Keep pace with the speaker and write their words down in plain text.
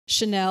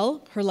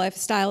Chanel, Her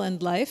Lifestyle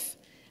and Life,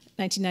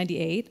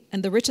 1998,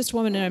 and The Richest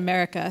Woman in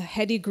America,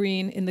 Hetty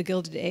Green in the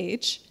Gilded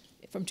Age,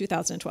 from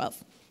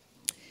 2012.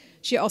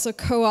 She also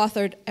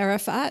co-authored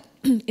Arafat,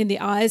 In the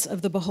Eyes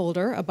of the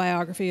Beholder, a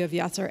biography of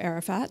Yasser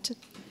Arafat,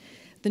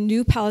 The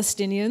New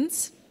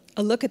Palestinians,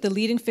 a look at the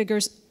leading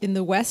figures in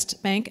the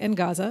West Bank and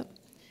Gaza,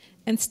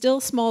 and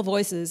Still Small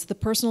Voices, the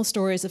personal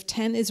stories of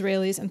 10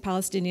 Israelis and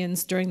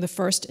Palestinians during the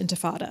First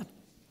Intifada.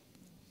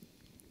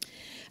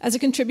 As a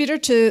contributor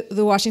to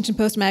the Washington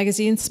Post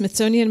magazine,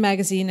 Smithsonian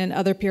Magazine, and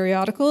other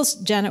periodicals,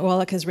 Janet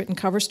Wallach has written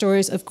cover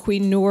stories of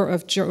Queen Noor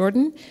of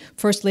Jordan,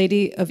 First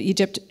Lady of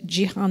Egypt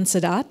Jihan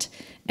Sadat,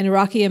 and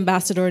Iraqi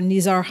Ambassador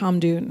Nizar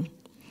Hamdoun.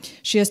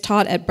 She has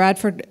taught at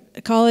Bradford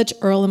College,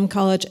 Earlham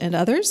College, and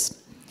others.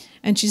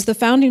 And she's the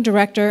founding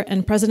director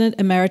and president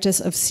emeritus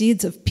of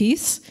Seeds of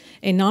Peace,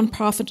 a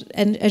nonprofit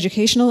and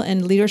educational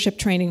and leadership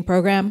training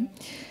program.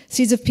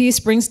 Seeds of Peace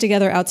brings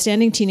together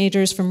outstanding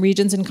teenagers from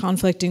regions in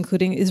conflict,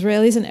 including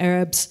Israelis and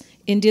Arabs,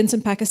 Indians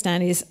and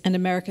Pakistanis, and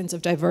Americans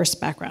of diverse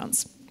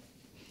backgrounds.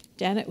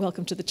 Janet,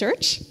 welcome to the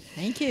church.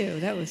 Thank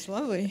you. That was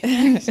lovely.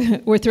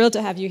 We're thrilled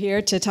to have you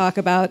here to talk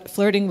about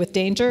Flirting with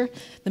Danger,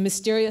 the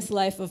mysterious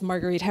life of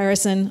Marguerite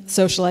Harrison,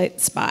 socialite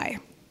spy.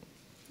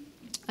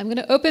 I'm going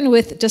to open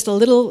with just a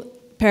little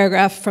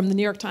paragraph from the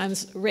New York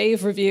Times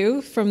rave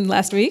review from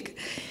last week,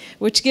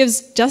 which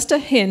gives just a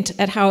hint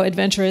at how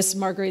adventurous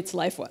Marguerite's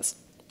life was.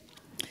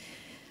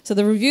 So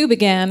the review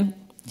began,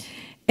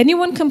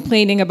 anyone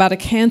complaining about a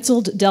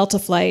canceled Delta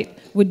flight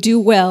would do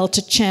well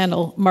to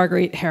channel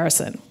Marguerite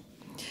Harrison.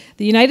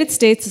 The United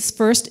States'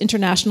 first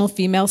international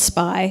female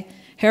spy,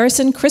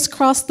 Harrison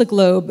crisscrossed the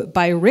globe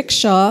by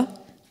rickshaw,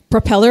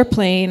 propeller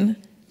plane,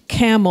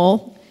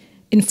 camel,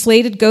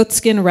 inflated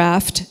goatskin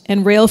raft,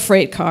 and rail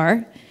freight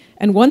car,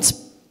 and once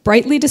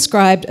brightly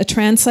described a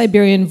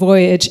trans-Siberian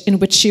voyage in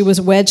which she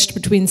was wedged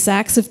between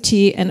sacks of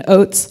tea and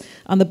oats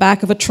on the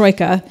back of a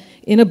troika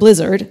in a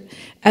blizzard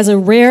as a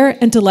rare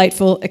and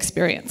delightful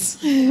experience.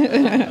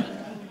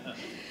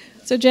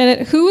 So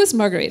Janet, who was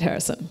Marguerite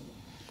Harrison?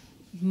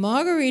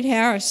 Marguerite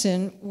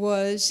Harrison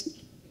was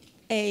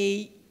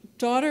a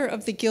daughter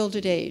of the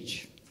Gilded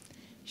Age.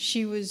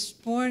 She was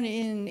born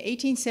in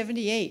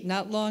 1878,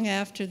 not long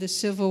after the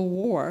Civil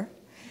War,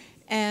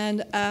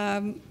 and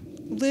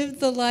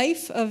lived the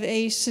life of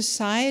a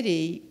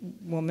society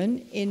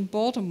woman in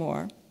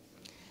Baltimore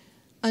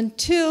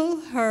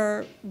until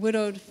her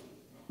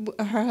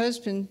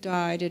husband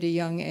died at a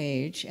young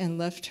age and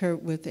left her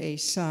with a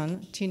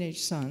son, a teenage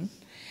son.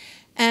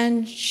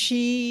 And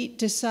she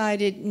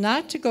decided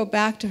not to go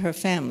back to her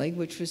family,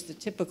 which was the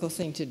typical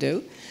thing to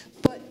do,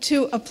 but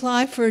to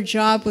apply for a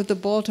job with the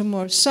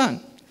Baltimore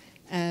Sun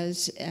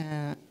as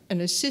an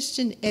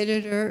assistant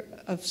editor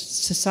of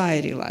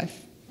Society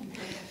Life.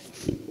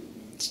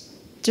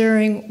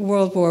 During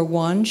World War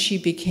I, she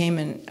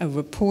became a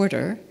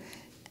reporter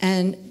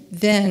and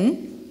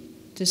then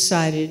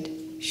decided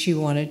she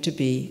wanted to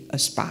be a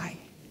spy.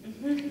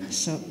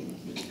 So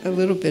a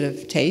little bit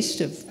of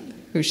taste of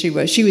who she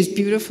was. She was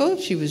beautiful,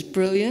 she was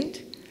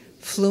brilliant,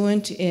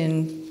 fluent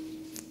in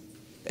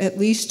at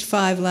least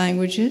 5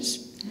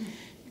 languages,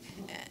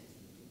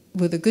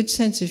 with a good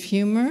sense of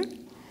humor,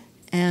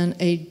 and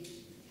a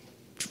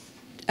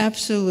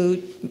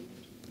absolute,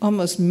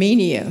 almost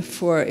mania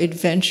for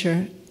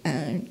adventure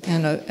and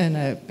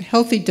a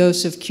healthy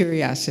dose of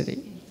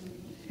curiosity.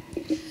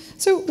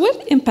 So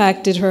what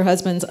impact did her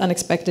husband's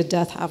unexpected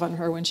death have on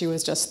her when she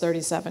was just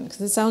 37? Because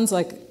it sounds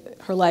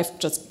like her life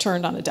just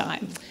turned on a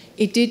dime.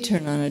 It did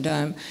turn on a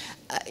dime.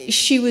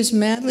 She was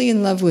madly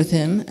in love with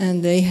him,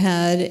 and they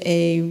had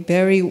a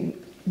very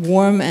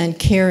warm and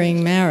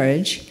caring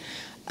marriage.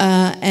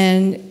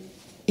 And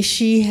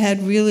she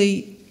had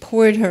really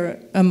poured her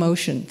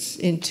emotions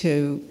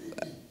into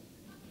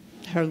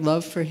her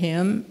love for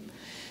him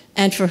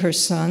and for her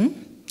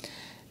son.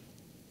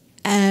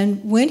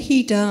 And when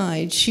he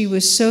died, she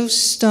was so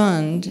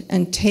stunned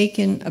and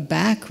taken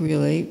aback,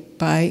 really,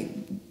 by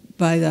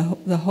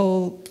the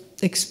whole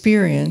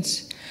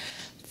experience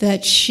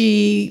that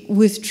she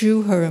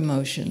withdrew her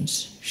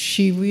emotions.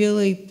 She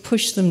really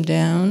pushed them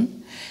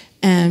down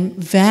and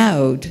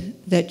vowed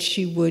that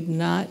she would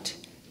not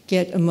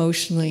get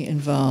emotionally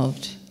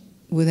involved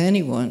with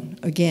anyone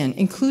again,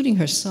 including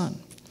her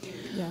son.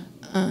 Yeah.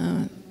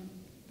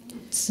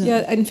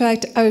 Yeah. In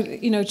fact, I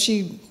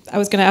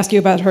was going to ask you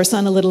about her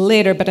son a little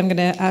later, but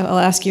I'll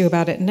ask you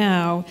about it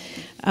now.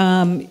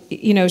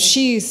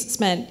 She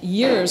spent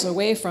years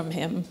away from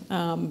him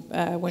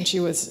when she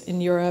was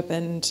in Europe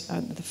and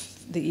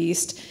the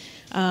East.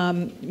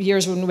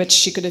 Years in which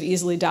she could have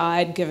easily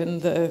died, given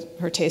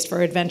her taste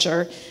for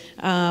adventure,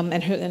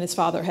 and his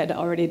father had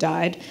already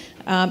died.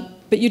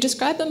 But you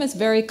describe them as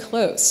very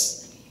close.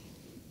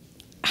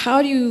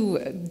 How do you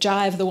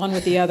jive the one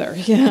with the other?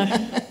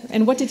 Yeah.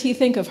 And what did he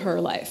think of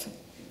her life?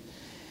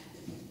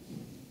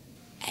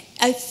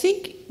 I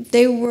think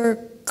they were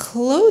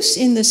close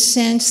in the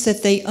sense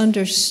that they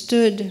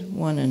understood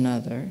one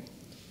another.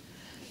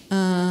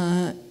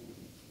 Not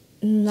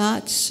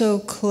so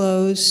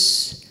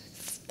close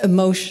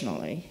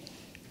emotionally,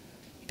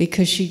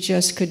 because she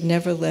just could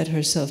never let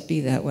herself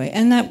be that way.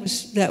 And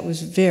that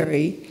was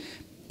very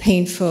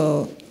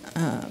painful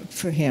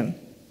for him.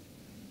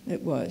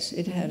 It was.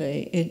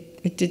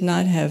 It did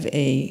not have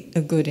a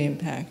good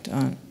impact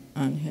on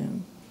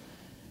him.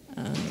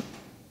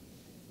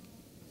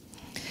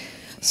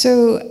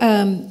 So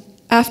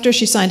after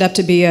she signed up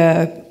to be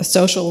a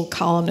social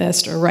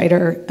columnist or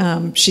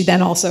writer, she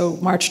then also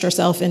marched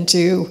herself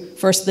into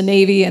first the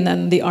Navy and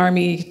then the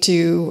Army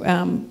to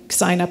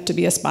sign up to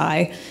be a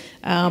spy.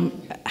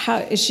 How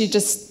is she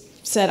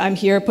just said, "I'm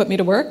here, put me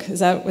to work"? Was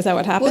that what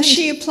happened? Well,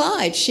 she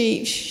applied.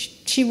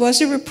 She was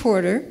a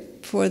reporter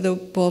for the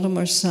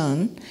Baltimore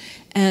Sun,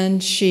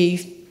 and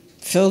she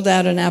filled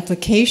out an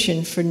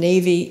application for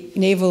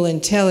naval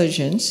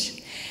intelligence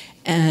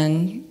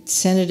and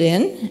sent it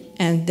in,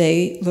 and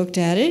they looked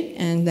at it,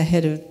 and the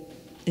head of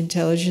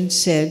intelligence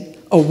said,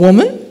 "A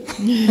woman?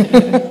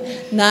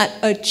 Not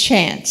a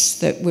chance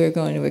that we're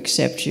going to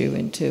accept you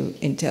into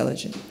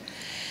intelligence."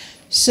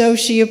 So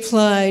she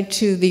applied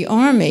to the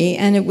Army,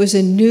 and it was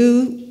a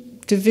new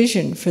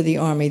division for the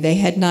Army. They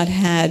had not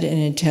had an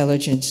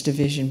intelligence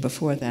division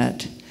before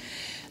that.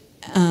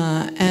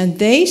 And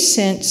they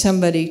sent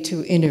somebody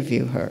to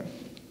interview her.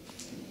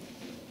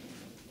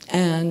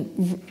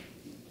 And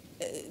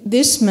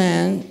this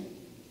man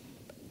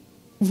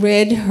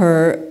read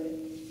her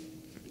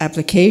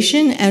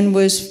application and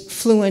was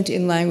fluent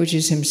in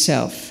languages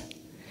himself.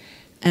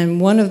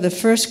 And one of the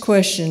first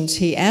questions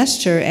he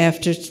asked her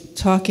after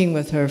talking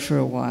with her for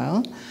a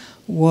while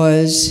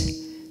was,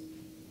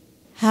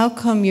 "How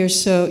come your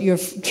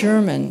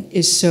German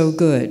is so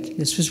good?"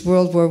 This was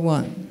World War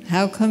I.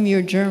 "How come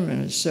your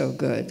German is so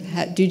good?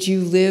 Did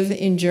you live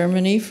in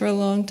Germany for a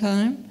long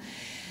time?"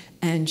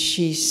 And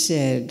she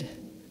said,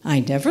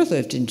 "I never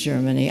lived in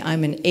Germany.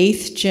 I'm an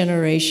 8th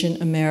generation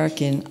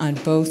American on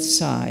both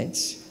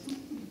sides."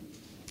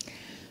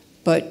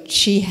 But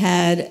she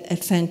had a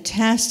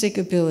fantastic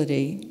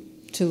ability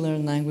to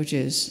learn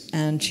languages.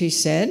 And she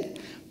said,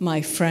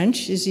 "My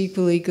French is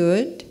equally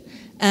good,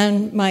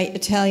 and my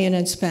Italian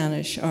and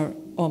Spanish are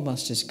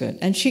almost as good."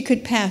 And she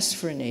could pass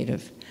for a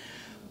native,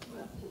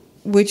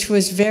 which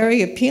was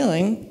very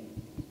appealing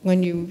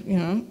when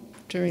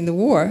during the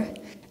war.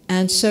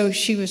 And so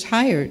she was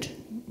hired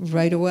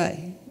right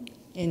away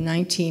in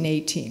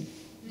 1918.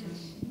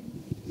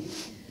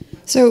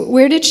 So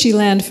where did she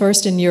land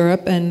first in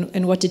Europe,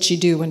 and what did she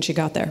do when she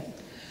got there?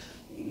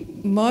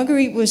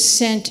 Marguerite was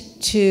sent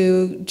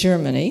to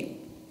Germany,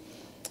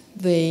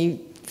 the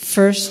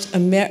first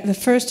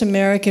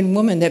American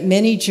woman that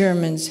many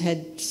Germans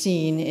had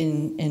seen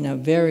in a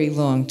very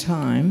long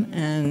time,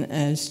 and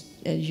as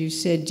you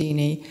said,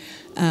 Deanie,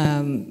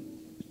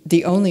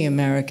 the only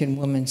American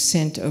woman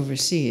sent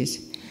overseas.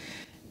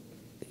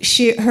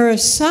 Her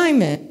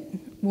assignment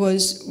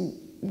was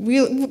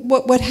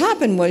what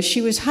happened was she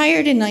was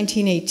hired in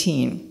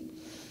 1918,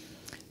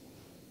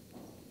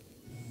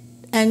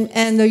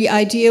 and the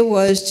idea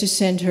was to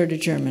send her to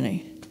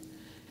Germany.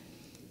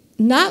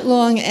 Not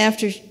long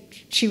after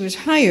she was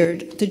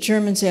hired, the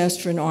Germans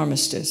asked for an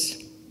armistice.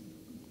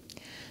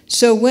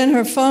 So when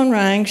her phone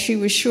rang, she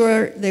was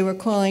sure they were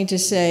calling to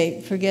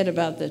say, "Forget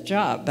about the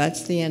job,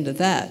 that's the end of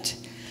that."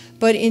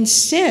 But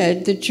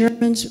instead,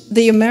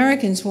 the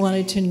Americans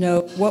wanted to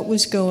know what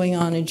was going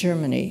on in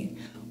Germany.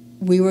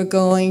 We were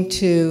going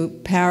to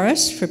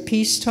Paris for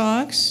peace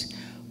talks.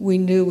 We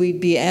knew we'd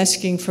be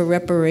asking for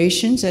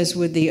reparations, as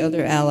would the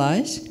other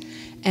allies,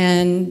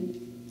 and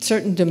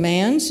certain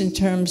demands in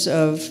terms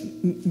of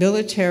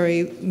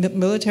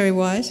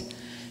military-wise.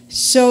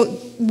 So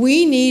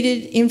we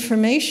needed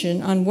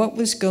information on what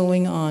was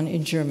going on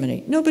in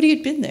Germany. Nobody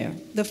had been there.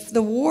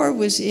 The war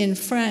was in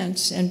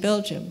France and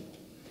Belgium.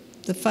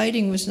 The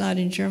fighting was not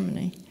in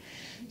Germany.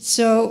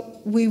 So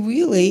we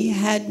really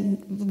had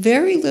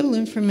very little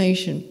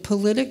information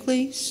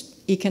politically,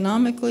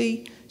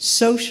 economically,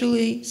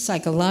 socially,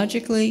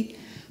 psychologically.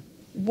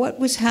 What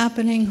was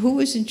happening? Who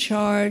was in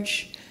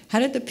charge? How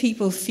did the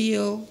people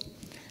feel?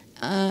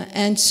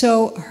 And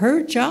so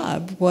her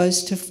job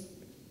was to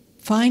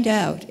find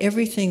out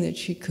everything that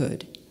she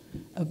could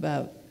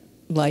about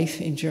life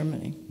in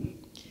Germany.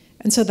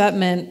 And so that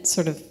meant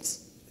sort of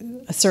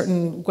a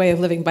certain way of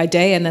living by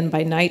day, and then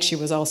by night she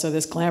was also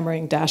this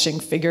glamoring, dashing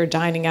figure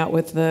dining out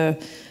with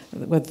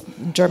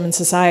German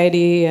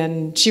society.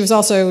 And she was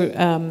also,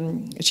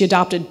 she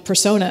adopted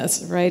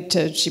personas, right?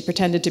 She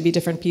pretended to be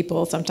different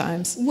people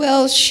sometimes.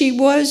 Well, she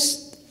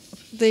was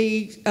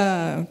the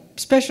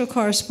special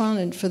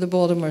correspondent for the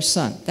Baltimore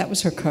Sun. That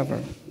was her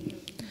cover.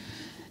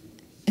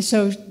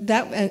 So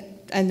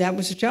that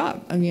was a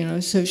job,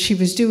 so she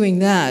was doing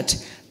that.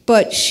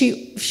 But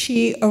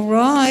she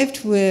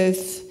arrived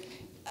with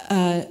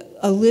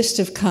a list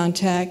of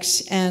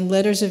contacts and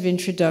letters of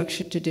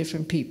introduction to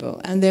different people.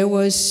 And there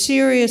was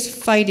serious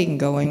fighting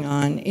going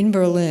on in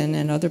Berlin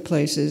and other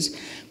places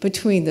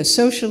between the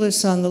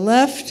socialists on the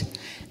left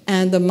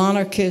and the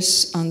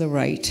monarchists on the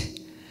right.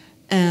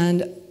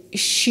 And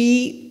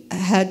she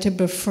had to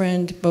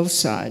befriend both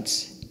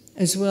sides,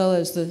 as well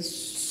as the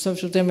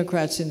Social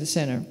Democrats in the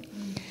center.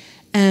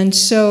 And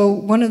so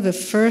one of the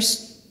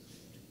first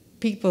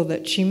people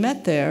that she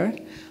met there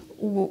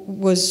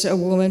was a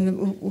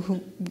woman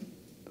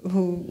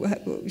who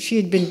she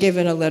had been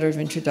given a letter of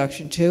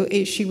introduction to.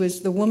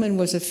 The woman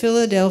was a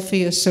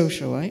Philadelphia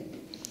socialite,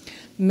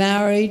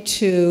 married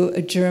to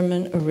a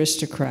German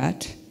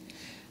aristocrat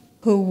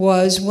who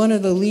was one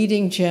of the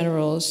leading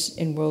generals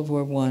in World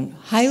War I,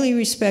 highly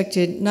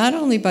respected not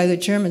only by the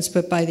Germans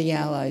but by the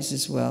Allies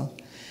as well.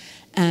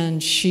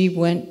 And she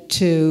went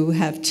to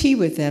have tea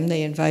with them.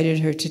 They invited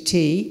her to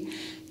tea.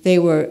 They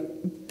were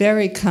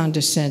very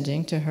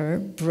condescending to her,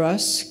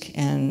 brusque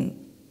and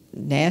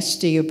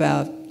nasty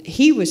about,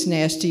 he was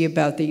nasty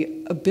about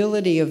the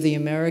ability of the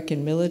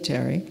American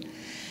military.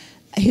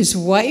 His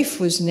wife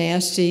was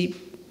nasty,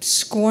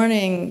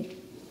 scorning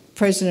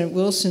President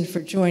Wilson for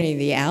joining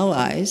the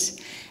Allies,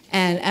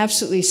 and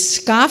absolutely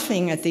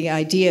scoffing at the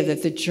idea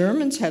that the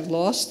Germans had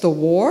lost the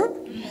war?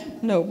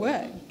 No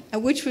way.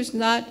 Which was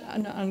not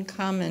an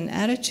uncommon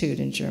attitude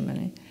in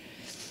Germany.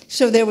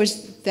 So there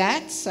was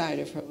that side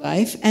of her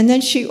life, and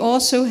then she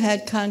also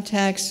had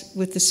contacts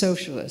with the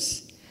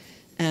socialists,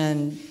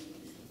 and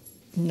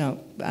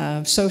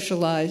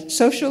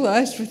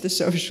socialized with the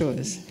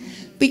socialists,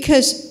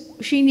 because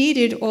she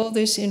needed all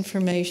this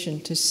information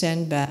to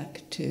send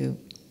back to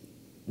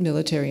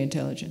military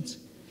intelligence.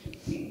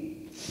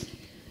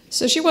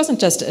 So she wasn't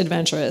just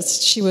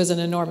adventurous, she was an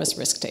enormous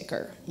risk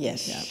taker.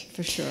 Yes, yeah,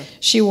 for sure.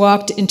 She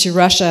walked into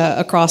Russia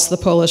across the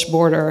Polish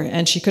border,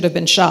 and she could have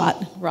been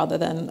shot rather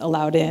than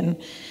allowed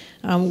in.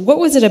 What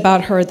was it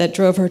about her that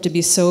drove her to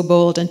be so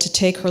bold and to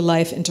take her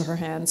life into her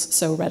hands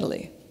so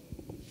readily?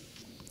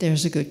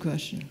 There's a good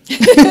question.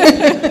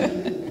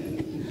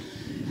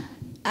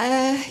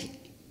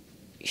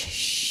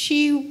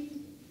 She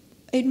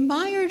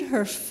admired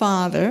her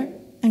father,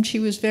 and she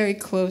was very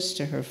close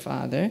to her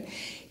father.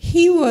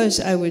 He was,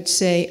 I would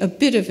say, a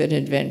bit of an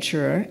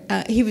adventurer.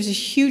 He was a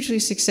hugely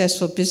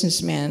successful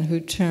businessman who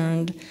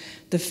turned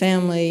the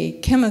family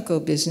chemical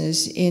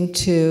business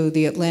into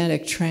the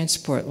Atlantic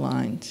transport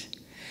lines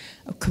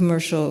of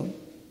commercial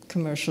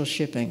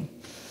shipping.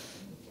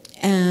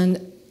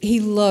 And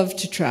he loved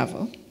to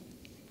travel.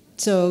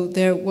 So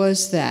there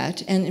was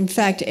that. And in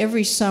fact,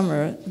 every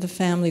summer, the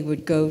family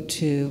would go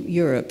to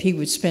Europe. He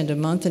would spend a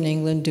month in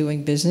England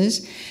doing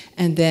business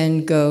and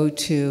then go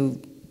to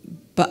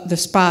the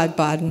spa at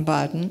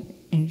Baden-Baden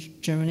in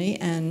Germany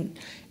and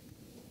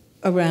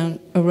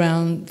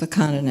around the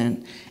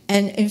continent.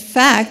 And in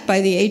fact,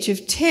 by the age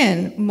of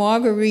 10,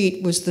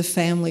 Marguerite was the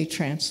family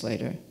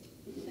translator.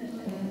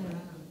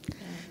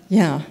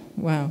 Yeah,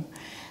 wow.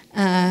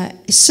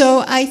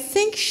 So I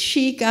think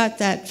she got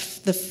that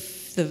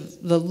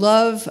the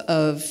love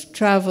of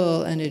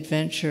travel and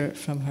adventure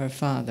from her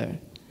father.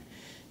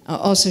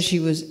 Also, she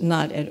was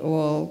not at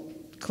all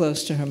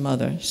close to her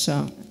mother,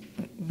 so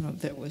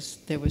there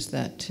was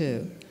that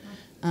too.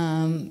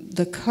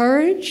 The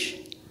courage,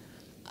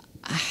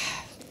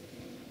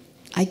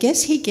 I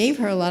guess he gave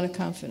her a lot of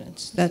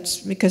confidence. That's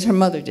because her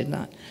mother did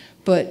not.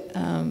 But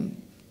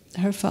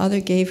her father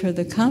gave her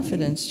the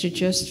confidence to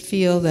just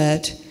feel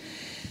that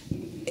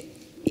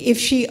if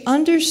she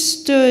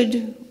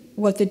understood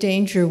what the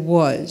danger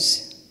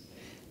was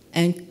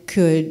and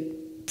could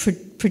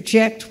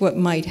project what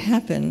might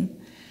happen,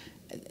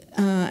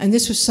 and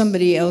this was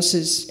somebody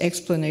else's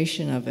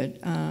explanation of it,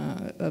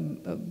 a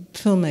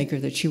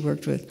filmmaker that she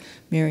worked with,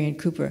 Marion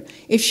Cooper.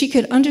 If she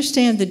could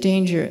understand the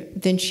danger,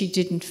 then she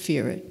didn't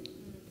fear it.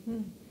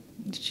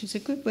 Which is a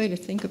good way to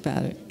think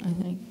about it, I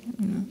think.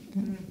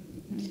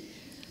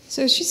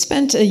 So she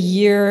spent a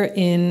year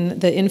in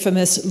the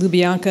infamous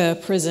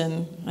Lubyanka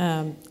prison.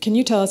 Can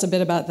you tell us a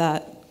bit about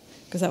that?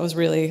 Because that was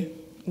really...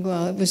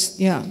 Well, it was,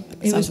 yeah.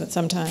 It was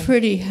some time.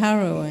 Pretty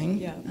harrowing.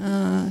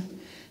 Yeah.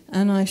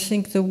 And I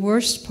think the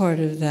worst part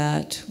of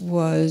that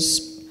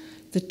was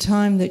the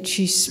time that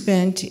she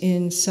spent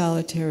in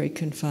solitary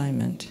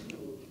confinement.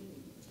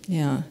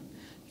 Yeah,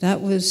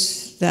 that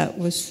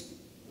was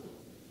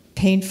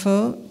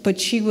painful, but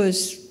she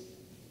was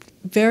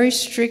very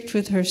strict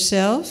with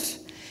herself,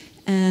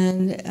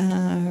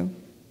 and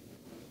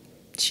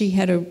she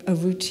had a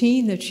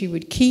routine that she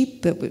would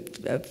keep,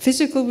 a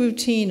physical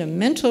routine, a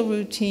mental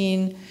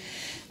routine,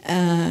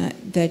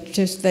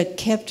 that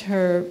kept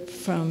her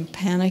from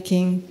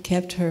panicking,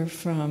 kept her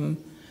from,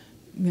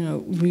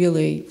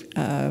 really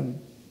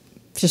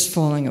just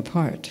falling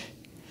apart.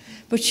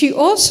 But she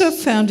also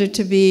found it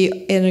to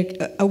be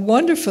a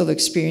wonderful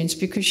experience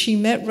because she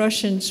met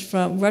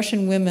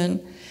Russian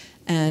women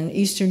and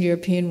Eastern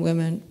European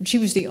women. She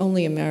was the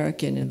only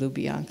American in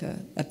Lubyanka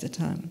at the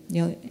time.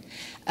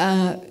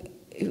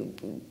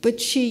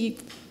 But she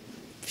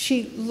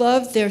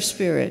loved their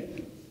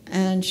spirit,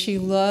 and she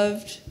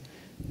loved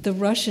the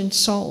Russian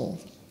soul,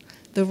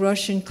 the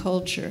Russian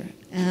culture,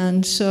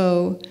 and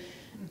so,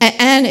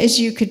 and as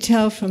you could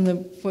tell from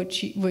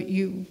what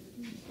you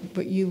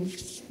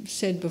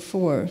said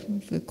before,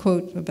 the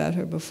quote about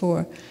her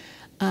before,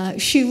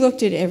 she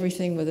looked at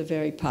everything with a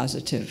very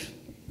positive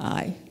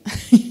I.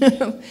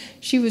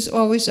 She was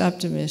always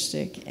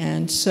optimistic.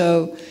 And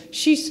so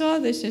she saw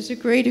this as a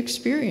great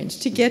experience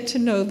to get to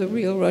know the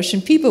real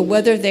Russian people,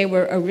 whether they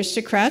were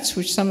aristocrats,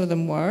 which some of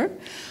them were,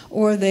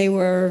 or they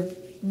were,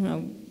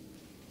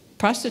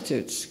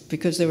 prostitutes,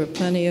 because there were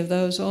plenty of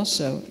those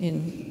also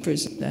in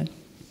prison then.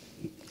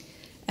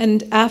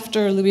 And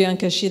after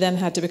Lubyanka, she then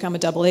had to become a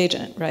double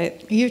agent,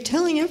 right? You're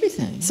telling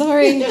everything.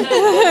 Sorry.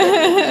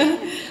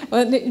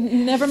 Well,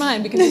 never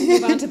mind, because we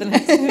move on to the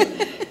next.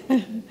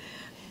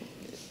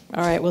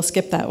 All right, we'll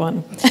skip that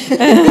one.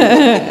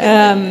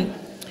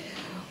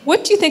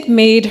 What do you think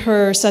made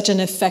her such an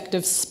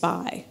effective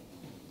spy?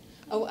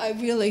 Oh, I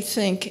really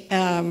think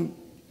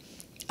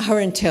her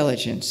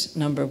intelligence,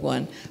 number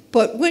one.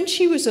 But when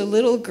she was a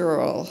little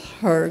girl,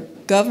 her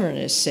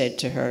governess said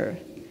to her,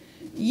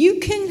 "You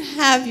can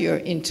have your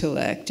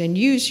intellect and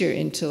use your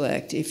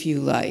intellect if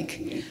you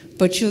like,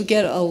 but you'll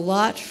get a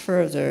lot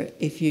further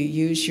if you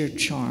use your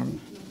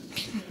charm."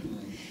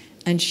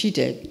 And she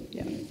did.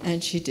 Yeah.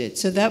 And she did.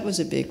 So that was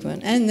a big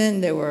one. And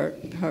then there were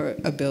her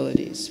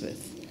abilities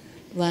with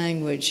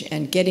language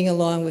and getting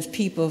along with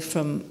people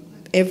from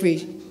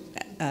every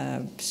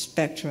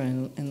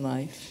spectrum in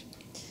life.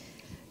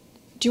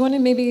 Do you want to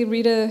maybe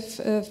read a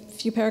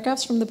few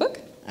paragraphs from the book?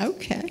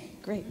 Okay.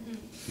 Great.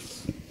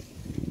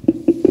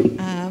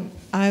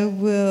 I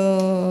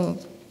will.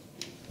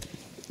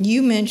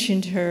 You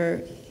mentioned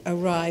her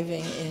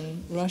arriving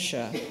in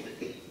Russia,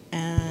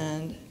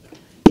 and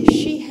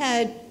she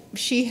had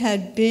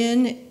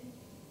been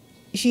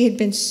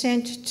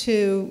sent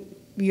to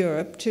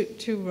Europe,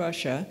 to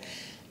Russia,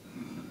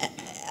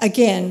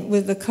 again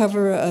with the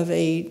cover of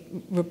a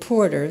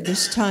reporter,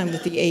 this time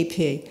with the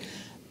AP.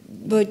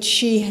 But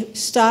she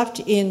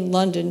stopped in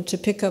London to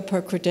pick up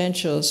her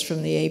credentials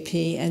from the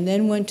AP and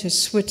then went to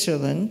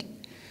Switzerland,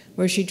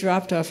 where she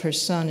dropped off her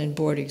son in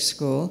boarding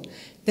school,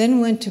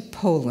 then went to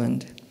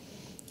Poland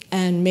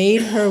and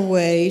made her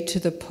way to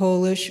the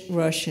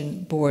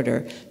Polish-Russian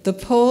border. The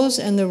Poles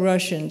and the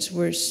Russians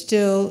were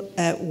still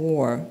at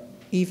war,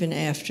 even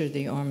after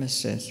the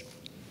armistice.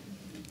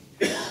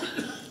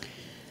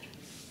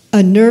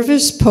 A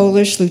nervous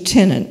Polish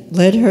lieutenant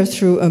led her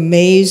through a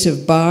maze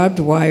of barbed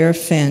wire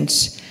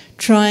fence,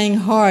 trying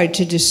hard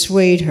to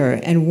dissuade her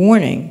and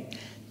warning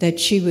that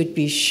she would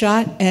be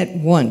shot at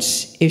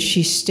once if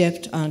she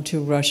stepped onto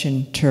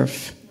Russian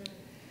turf.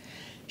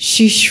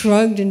 She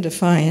shrugged in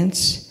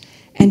defiance,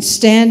 and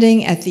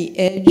standing at the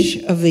edge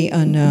of the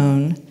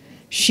unknown,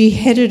 she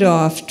headed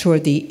off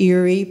toward the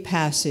eerie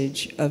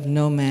passage of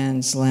no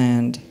man's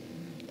land.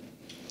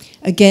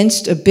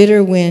 Against a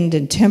bitter wind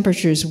and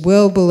temperatures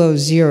well below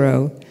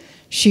zero,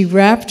 she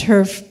wrapped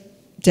her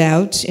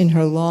doubts in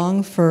her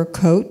long fur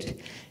coat,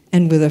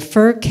 and with a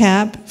fur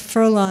cap,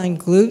 fur-lined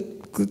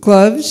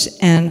gloves,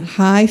 and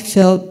high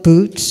felt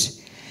boots,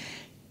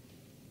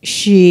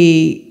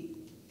 she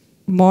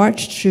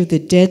marched through the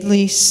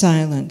deadly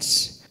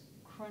silence,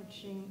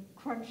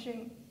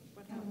 crunching,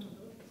 what happened?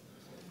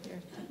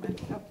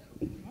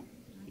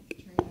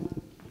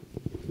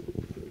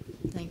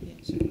 Thank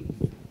you.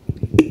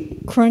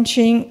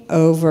 Crunching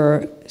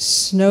over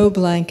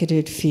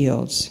snow-blanketed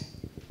fields.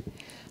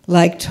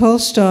 Like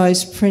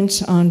Tolstoy's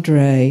Prince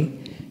Andrei,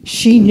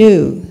 she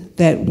knew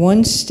that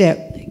one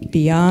step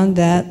beyond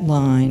that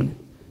line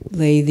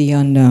lay the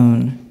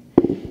unknown.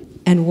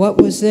 And what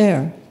was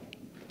there?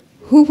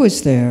 Who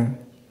was there?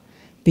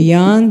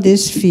 Beyond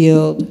this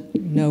field,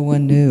 no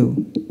one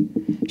knew.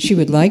 She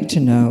would like to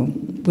know,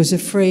 was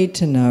afraid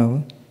to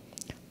know,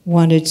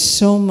 wanted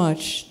so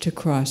much to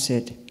cross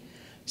it.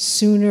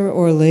 Sooner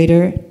or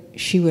later,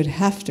 she would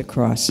have to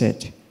cross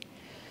it.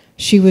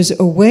 She was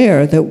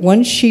aware that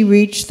once she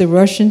reached the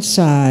Russian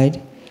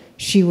side,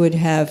 she would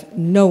have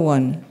no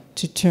one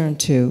to turn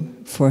to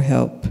for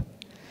help.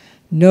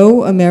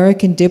 No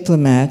American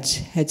diplomats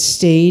had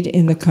stayed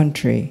in the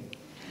country.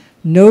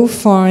 No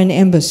foreign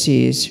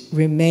embassies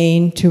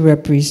remained to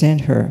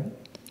represent her.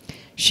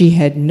 She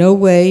had no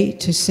way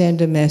to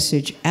send a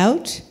message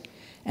out,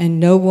 and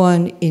no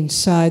one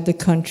inside the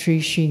country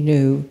she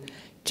knew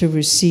to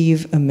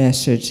receive a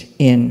message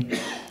in.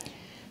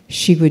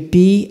 She would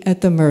be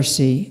at the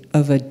mercy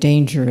of a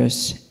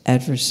dangerous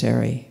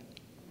adversary.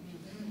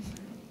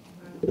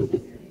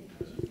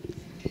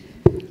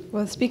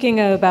 Well, speaking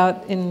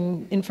about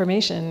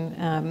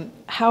information,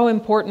 how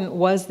important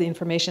was the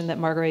information that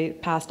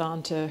Marguerite passed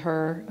on to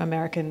her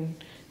American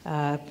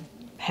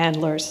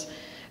handlers?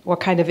 What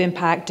kind of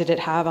impact did it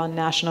have on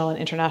national and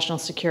international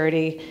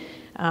security?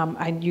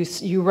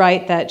 You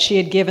write that she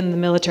had given the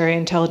military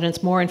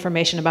intelligence more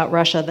information about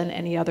Russia than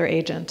any other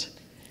agent.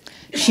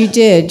 She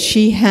did.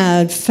 She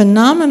had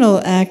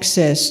phenomenal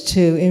access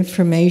to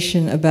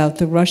information about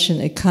the Russian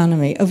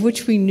economy, of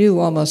which we knew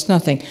almost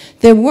nothing.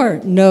 There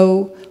were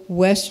no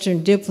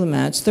Western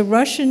diplomats. The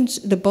Russians,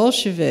 the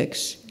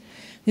Bolsheviks,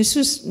 this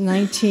was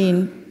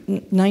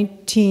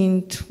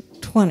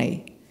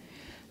 1920.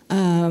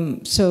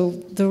 So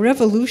the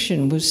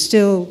revolution was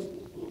still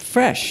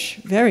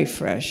fresh, very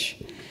fresh.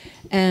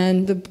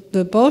 And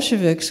the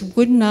Bolsheviks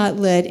would not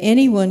let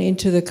anyone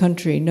into the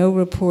country, no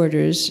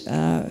reporters,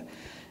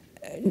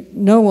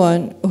 no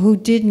one who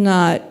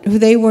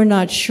they were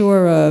not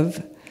sure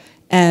of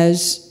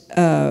as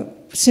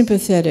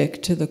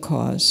sympathetic to the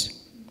cause,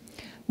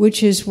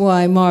 which is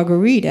why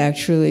Marguerite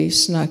actually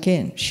snuck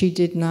in. She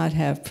did not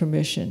have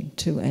permission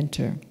to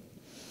enter.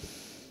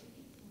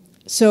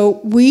 So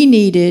we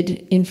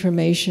needed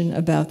information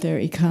about their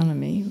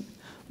economy.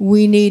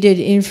 We needed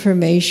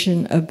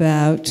information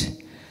about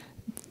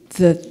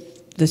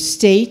the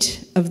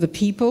state of the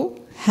people,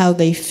 how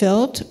they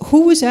felt,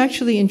 who was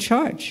actually in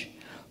charge,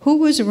 who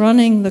was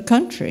running the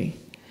country,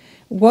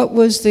 what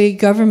was the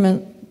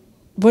government,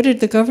 what did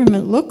the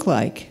government look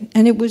like?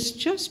 And it was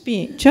just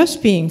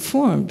being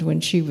formed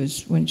when she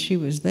was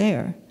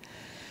there.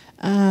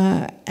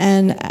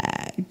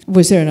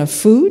 Was there enough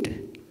food?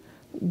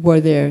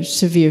 Were there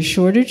severe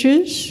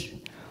shortages?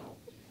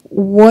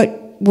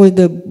 What were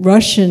the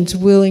Russians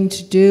willing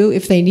to do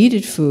if they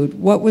needed food?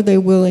 What were they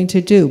willing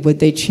to do? Would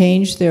they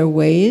change their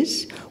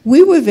ways?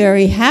 We were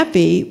very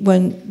happy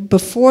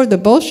before the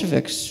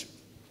Bolsheviks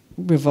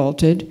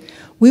revolted,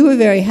 we were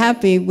very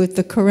happy with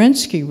the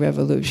Kerensky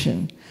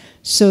revolution.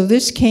 So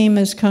this came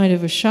as kind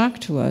of a shock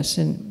to us,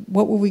 and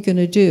what were we going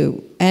to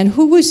do? And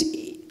who was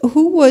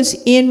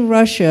in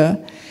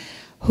Russia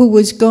who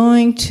was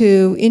going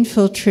to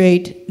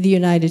infiltrate the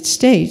United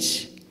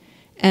States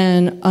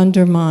and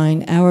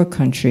undermine our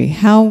country?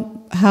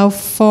 How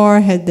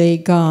far had they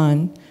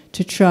gone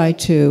to try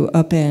to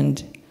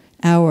upend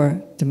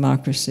our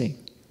democracy?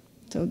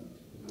 So,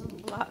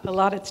 a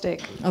lot at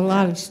stake. A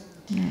lot of,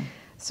 yeah.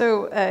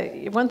 So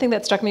one thing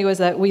that struck me was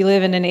that we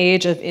live in an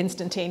age of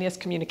instantaneous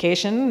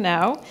communication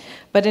now,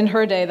 but in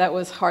her day that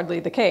was hardly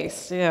the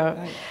case. Yeah.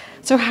 Right.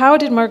 So how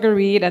did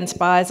Marguerite and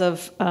spies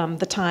of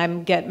the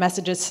time get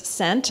messages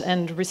sent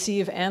and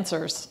receive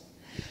answers?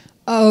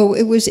 Oh,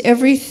 it was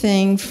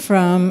everything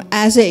from,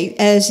 as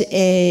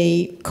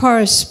a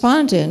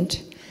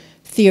correspondent,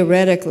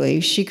 theoretically,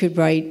 she could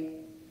write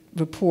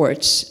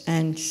reports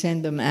and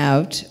send them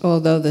out,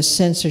 although the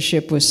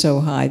censorship was so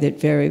high that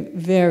very,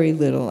 very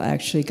little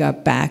actually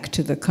got back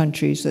to the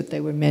countries that they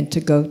were meant to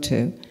go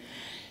to.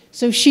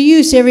 So she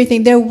used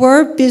everything. There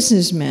were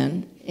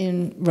businessmen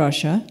in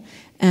Russia,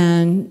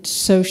 and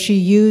so she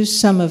used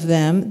some of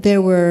them.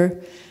 There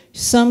were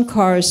some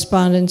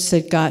correspondence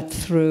that got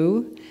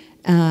through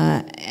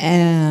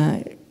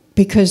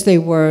because they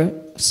were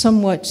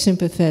somewhat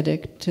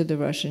sympathetic to the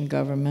Russian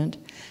government.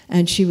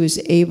 And she was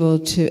able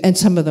to, and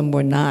some of them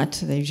were not,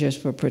 they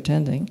just were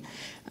pretending.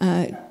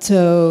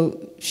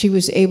 So she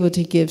was able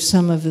to give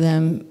some of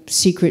them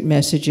secret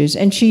messages.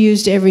 And she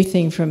used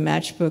everything from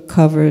matchbook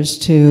covers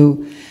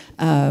to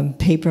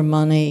paper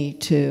money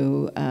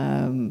to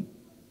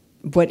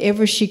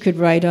whatever she could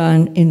write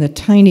on in the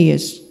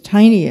tiniest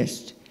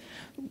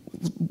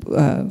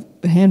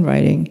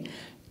handwriting.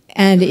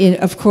 And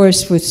of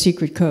course, with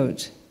secret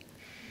codes.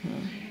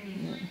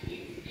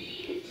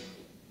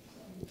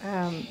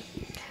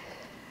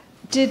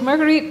 Did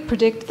Marguerite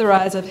predict the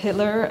rise of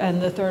Hitler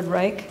and the Third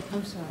Reich?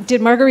 I'm sorry.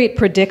 Did Marguerite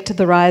predict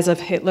the rise of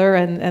Hitler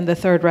and the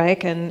Third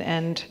Reich?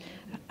 And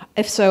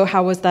if so,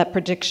 how was that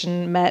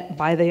prediction met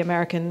by the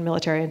American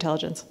military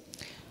intelligence?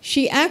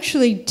 She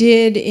actually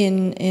did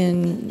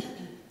in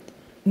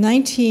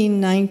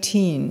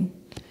 1919.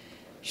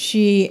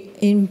 She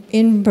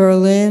in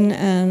Berlin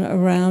and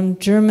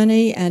around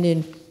Germany and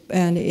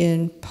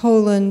in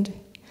Poland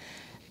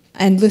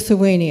and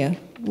Lithuania,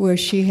 where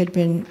she had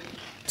been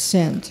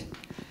sent.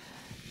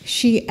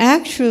 She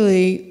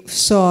actually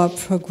saw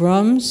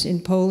pogroms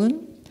in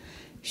Poland.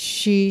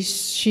 She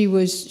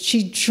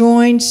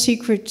joined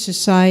secret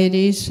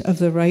societies of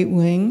the right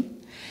wing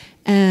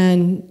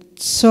and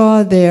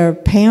saw their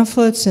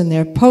pamphlets and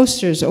their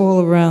posters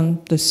all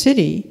around the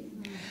city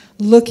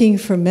looking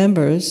for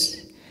members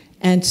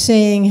and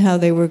saying how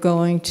they were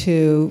going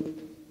to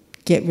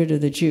get rid of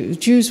the Jews.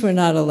 Jews were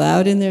not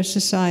allowed in their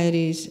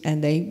societies,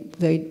 and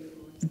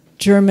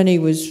Germany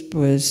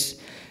was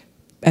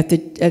at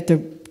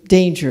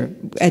danger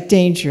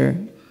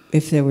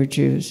if there were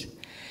Jews.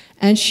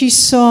 And she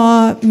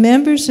saw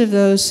members of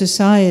those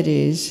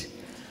societies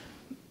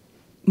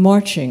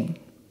marching,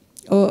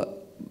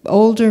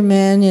 older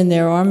men in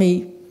their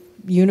army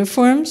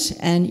uniforms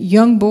and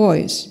young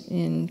boys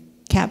in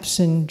caps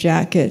and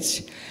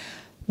jackets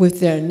with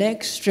their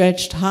necks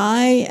stretched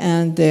high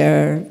and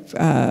their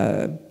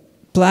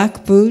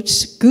black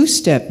boots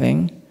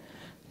goose-stepping,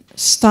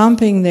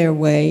 stomping their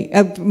way,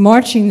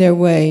 marching their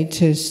way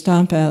to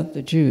stomp out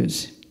the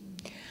Jews.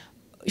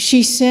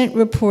 She sent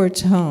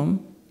reports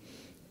home,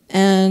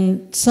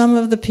 and some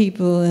of the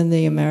people in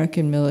the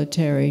American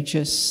military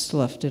just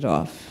sloughed it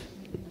off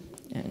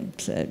and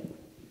said,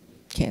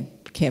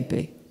 can't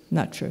be,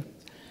 not true.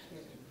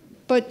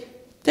 But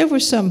there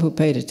were some who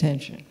paid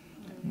attention.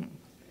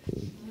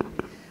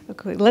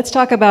 Okay, let's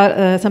talk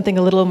about something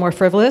a little more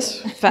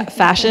frivolous,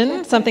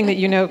 fashion, something that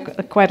you know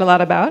quite a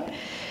lot about.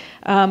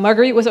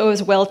 Marguerite was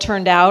always well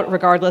turned out,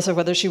 regardless of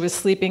whether she was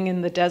sleeping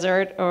in the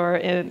desert or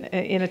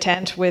in a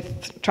tent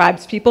with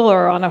tribespeople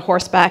or on a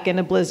horseback in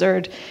a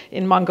blizzard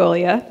in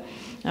Mongolia.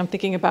 I'm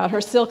thinking about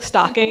her silk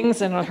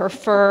stockings and her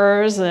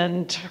furs,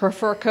 and her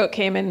fur coat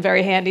came in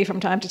very handy from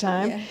time to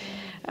time. Yeah.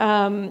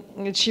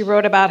 She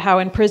wrote about how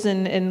in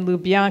prison in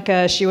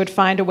Lubyanka, she would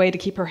find a way to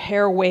keep her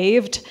hair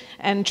waved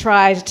and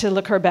try to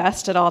look her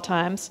best at all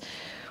times.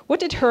 What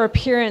did her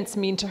appearance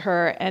mean to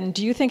her, and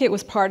do you think it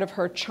was part of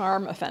her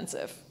charm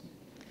offensive?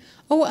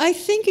 Oh, I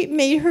think it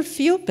made her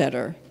feel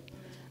better.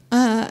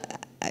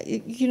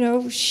 You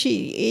know,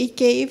 it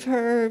gave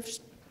her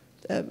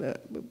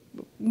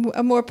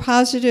a more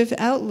positive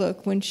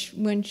outlook when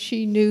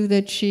she knew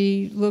that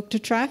she looked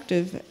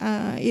attractive.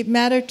 It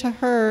mattered to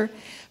her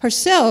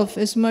herself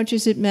as much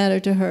as it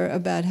mattered to her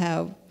about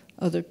how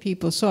other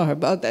people saw her.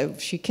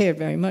 But she cared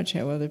very much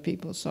how other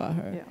people saw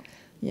her. Yeah.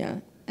 Yeah.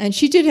 And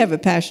she did have a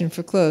passion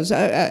for clothes.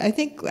 I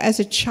think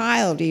as a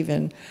child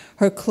even,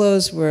 her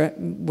clothes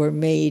were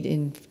made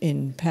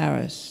in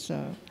Paris.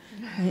 So,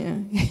 yeah.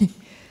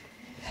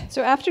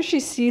 So after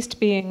she ceased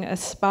being a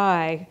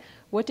spy,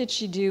 what did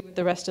she do with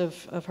the rest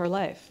of her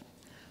life?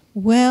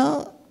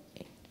 Well,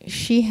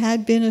 she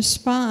had been a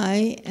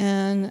spy,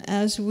 and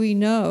as we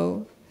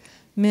know,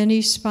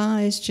 many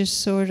spies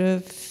just sort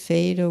of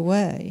fade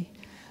away.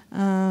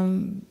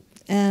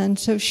 And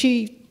so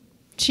she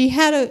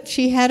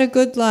had a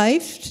good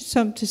life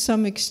to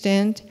some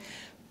extent,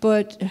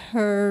 but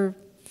the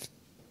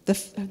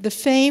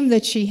fame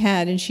that she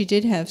had, and she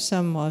did have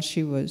some while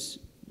she was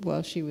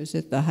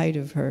at the height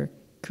of her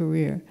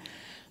career,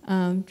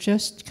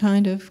 just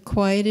kind of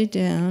quieted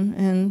down,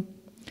 and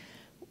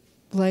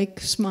like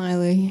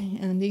Smiley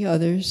and the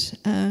others,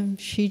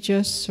 she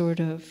just sort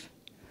of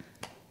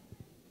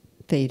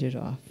faded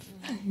off.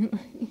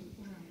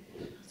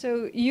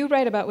 So you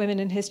write about women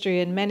in history,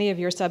 and many of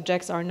your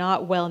subjects are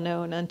not well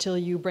known until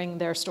you bring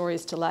their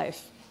stories to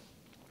life.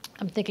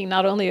 I'm thinking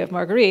not only of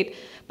Marguerite,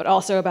 but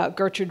also about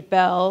Gertrude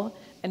Bell,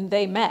 and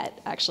they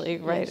met, actually,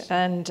 right? Yes.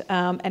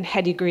 And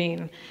Hetty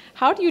Green.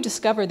 How do you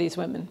discover these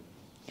women?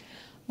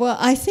 Well,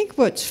 I think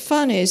what's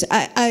fun is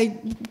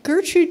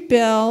Gertrude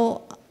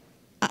Bell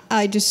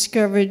I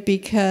discovered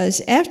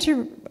because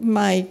after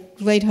my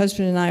late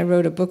husband and I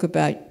wrote a book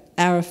about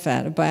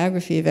Arafat, a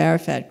biography of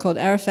Arafat, called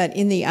Arafat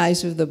in the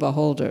Eyes of the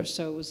Beholder.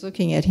 So it was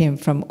looking at him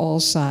from all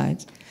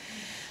sides.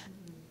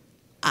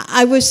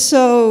 I was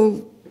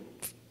so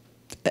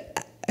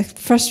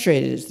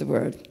frustrated is the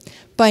word,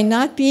 by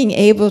not being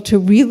able to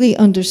really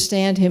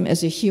understand him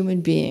as a human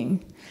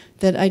being,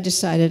 that I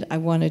decided I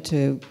wanted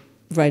to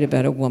write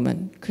about a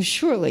woman, because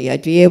surely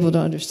I'd be able to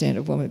understand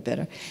a woman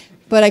better.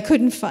 But I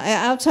couldn't find,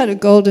 outside of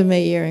Golda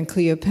Meir and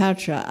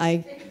Cleopatra,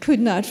 I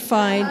could not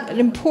find an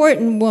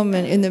important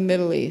woman in the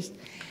Middle East.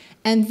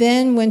 And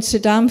then when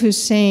Saddam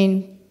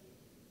Hussein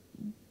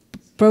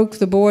broke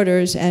the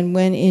borders and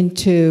went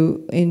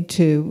into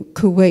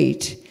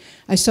Kuwait,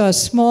 I saw a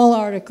small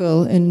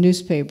article in a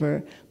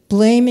newspaper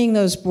blaming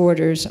those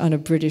borders on a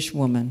British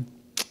woman.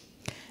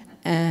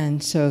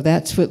 And so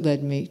that's what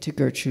led me to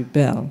Gertrude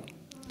Bell.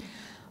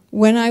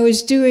 When I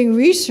was doing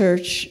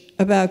research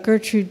about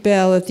Gertrude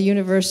Bell at the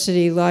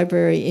University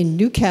Library in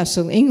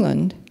Newcastle,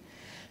 England,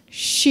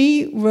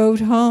 she wrote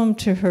home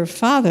to her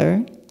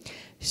father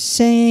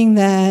saying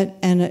that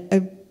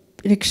an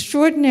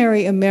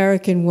extraordinary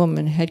American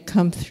woman had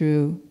come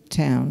through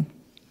town.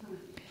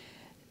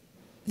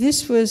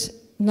 This was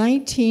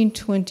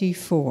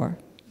 1924.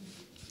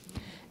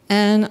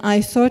 And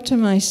I thought to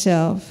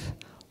myself,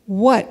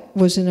 what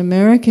was an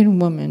American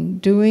woman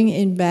doing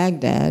in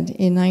Baghdad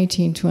in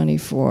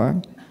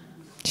 1924?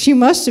 She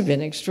must have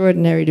been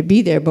extraordinary to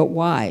be there, but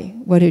why?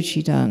 What had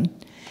she done?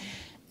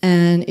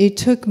 And it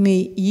took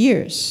me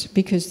years,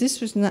 because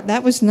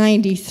that was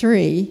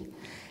 93,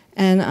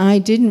 and I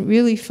didn't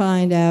really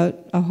find out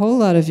a whole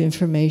lot of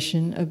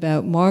information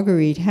about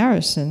Marguerite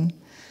Harrison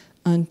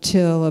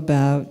until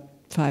about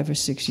 5 or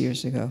 6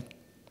 years ago.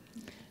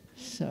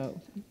 So,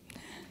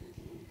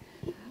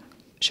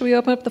 should we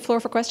open up the floor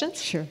for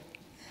questions? Sure.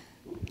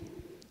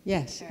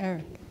 Yes,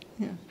 Eric.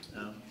 Yeah.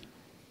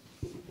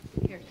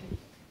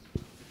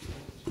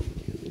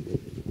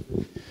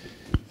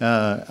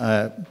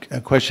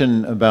 A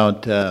question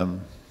about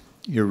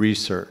your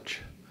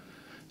research.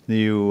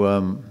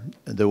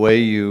 The way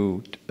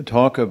you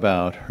talk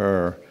about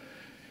her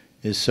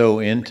is so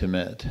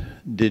intimate.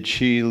 Did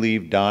she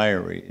leave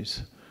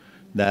diaries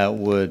that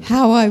would...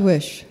 How I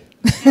wish.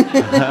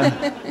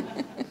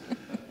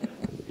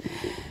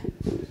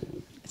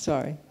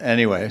 Sorry.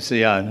 Anyway, so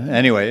yeah.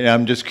 Anyway,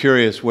 I'm just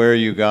curious where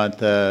you got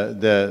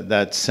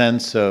that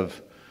sense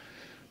of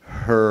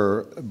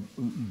her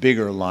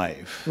bigger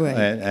life, right,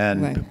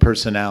 and right.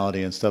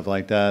 personality and stuff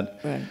like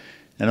that. Right.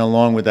 And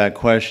along with that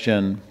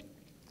question,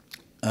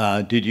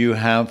 did you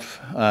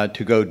have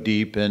to go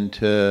deep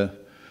into,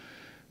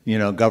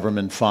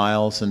 government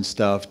files and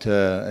stuff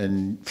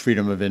and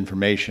Freedom of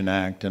Information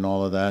Act and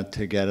all of that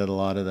to get at a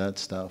lot of that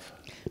stuff?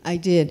 I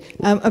did.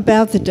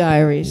 About the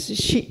diaries,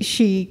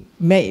 she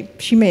may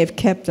have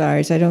kept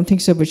diaries. I don't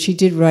think so, but she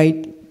did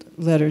write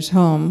letters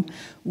home,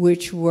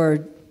 which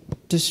were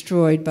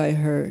destroyed by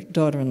her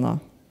daughter-in-law.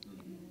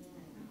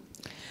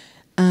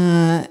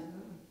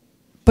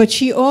 But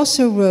she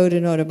also wrote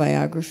an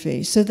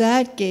autobiography, so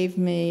that gave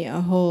me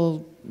a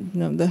whole,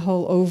 the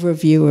whole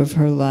overview of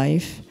her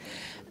life.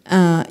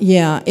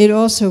 Yeah, it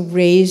also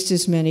raised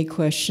as many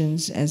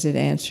questions as it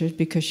answered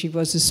because she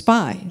was a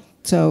spy.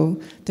 So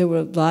there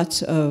were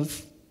lots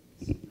of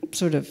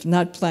sort of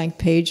not blank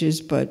pages,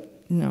 but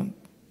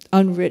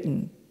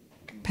unwritten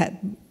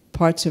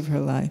parts of her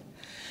life.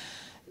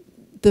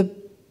 The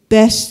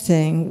best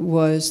thing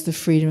was the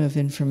Freedom of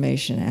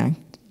Information Act,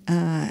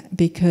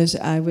 because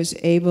I was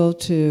able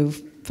to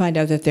find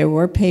out that there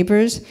were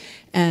papers,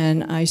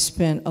 and I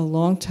spent a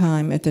long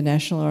time at the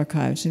National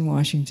Archives in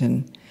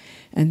Washington.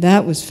 And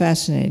that was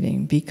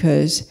fascinating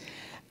because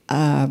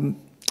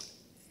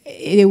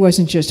it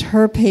wasn't just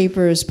her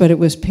papers, but it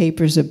was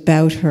papers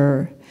about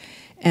her.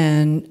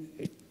 And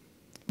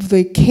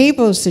the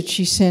cables that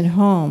she sent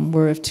home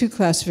were of two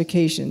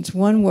classifications.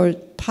 One were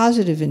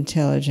positive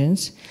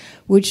intelligence,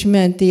 which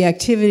meant the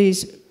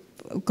activities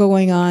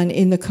going on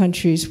in the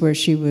countries where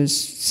she was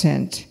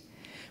sent,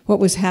 what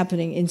was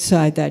happening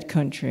inside that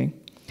country.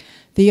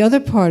 The other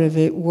part of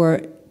it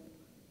were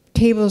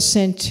cables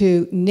sent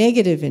to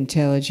negative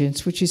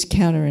intelligence, which is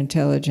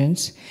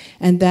counterintelligence,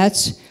 and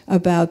that's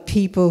about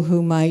people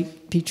who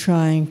might be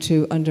trying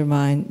to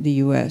undermine the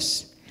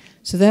US.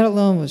 So that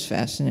alone was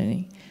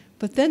fascinating.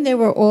 But then there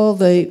were all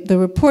the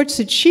reports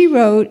that she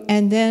wrote,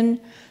 and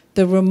then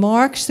the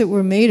remarks that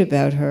were made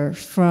about her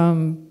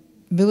from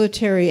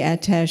military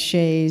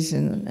attachés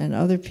and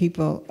other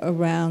people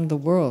around the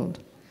world.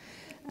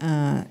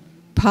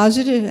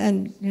 Positive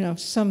and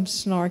some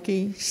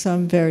snarky,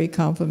 some very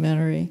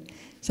complimentary.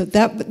 So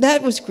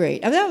that was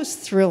great. I mean, that was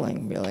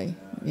thrilling, really.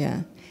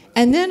 Yeah.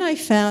 And then I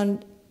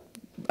found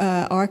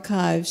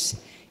archives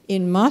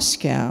in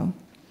Moscow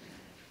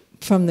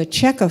from the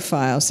Cheka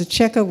files. The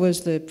Cheka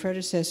was the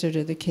predecessor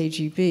to the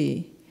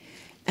KGB.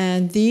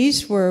 And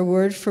these were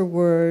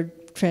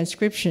word-for-word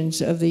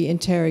transcriptions of the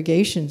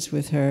interrogations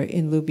with her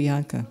in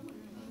Lubyanka.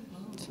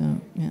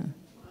 So, yeah.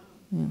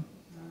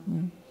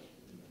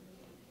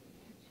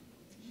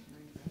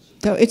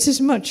 So it's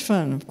as much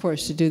fun, of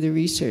course, to do the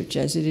research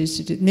as it is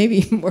to do, maybe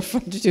even more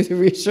fun to do the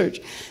research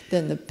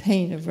than the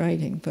pain of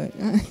writing, but.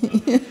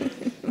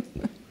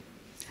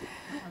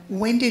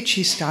 When did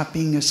she stop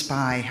being a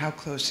spy? How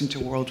close into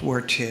World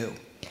War II?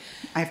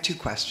 I have two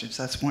questions,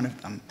 that's one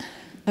of them.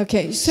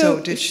 Okay, so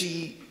did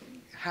she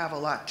have a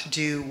lot to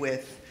do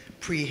with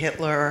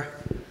pre-Hitler?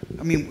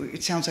 I mean,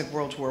 it sounds like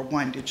World War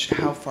I.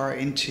 How far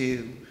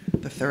into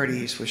the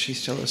 30s was she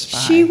still a spy?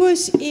 She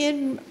was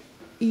in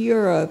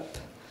Europe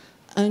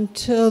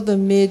until the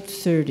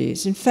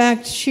mid-30s. In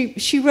fact,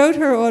 she wrote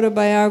her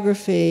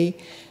autobiography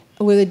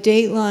with a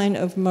dateline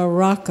of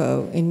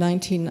Morocco in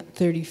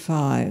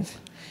 1935.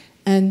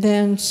 And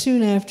then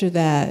soon after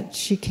that,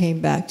 she came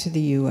back to the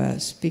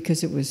U.S.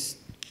 because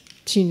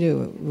she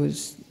knew it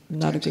was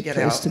not a good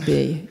place to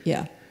be.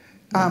 Yeah.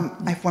 I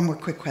have one more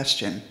quick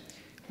question.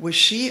 Was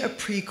she a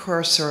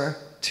precursor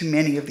to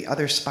many of the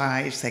other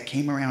spies that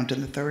came around in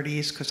the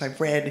 30s? Because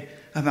I've read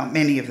about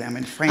many of them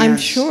in France, I'm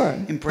sure.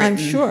 In Britain. I'm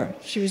sure.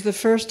 She was the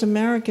first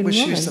American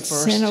woman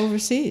sent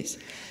overseas.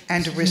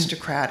 And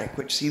aristocratic,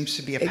 which seems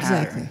to be a pattern.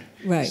 Exactly,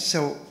 right.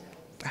 So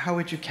how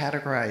would you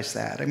categorize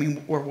that? I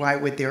mean, or why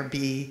would there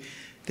be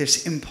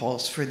this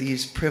impulse for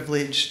these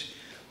privileged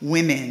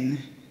women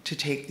to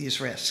take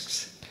these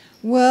risks?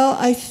 Well,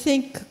 I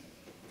think,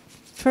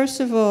 first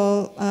of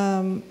all,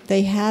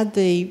 they had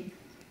the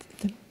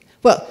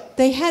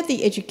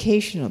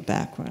educational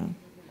background.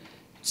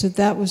 So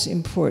that was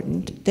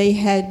important.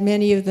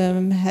 Many of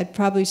them had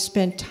probably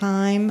spent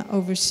time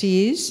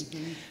overseas,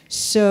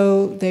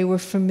 so they were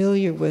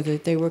familiar with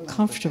it, they were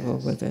comfortable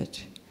with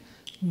it,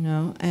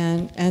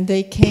 and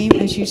they came,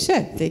 as you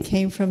said, they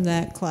came from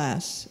that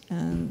class,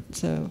 and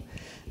so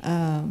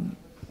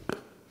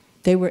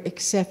they were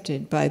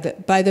accepted by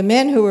the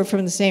men who were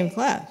from the same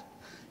class,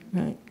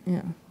 right?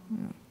 Yeah.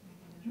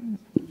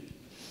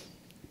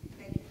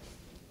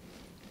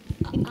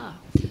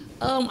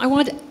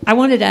 I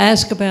wanted to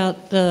ask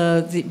about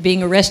the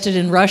being arrested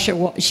in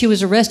Russia. She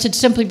was arrested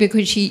simply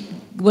because she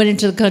went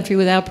into the country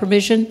without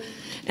permission,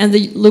 and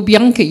the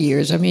Lubyanka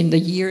years. I mean, the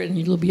year in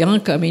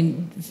Lubyanka. I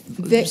mean,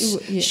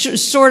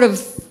 sort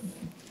of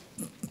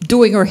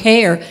doing her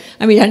hair.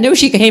 I mean, I know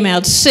she came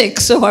out sick,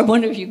 so I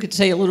wonder if you could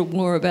say a little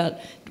more about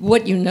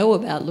what you know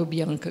about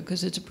Lubyanka,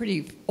 because it's a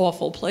pretty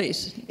awful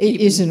place.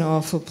 It is an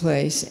awful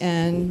place,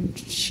 and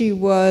she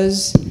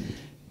was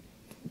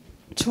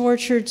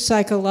tortured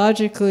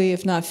psychologically,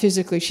 if not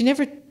physically. She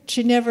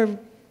never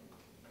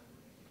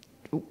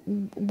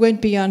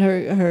went beyond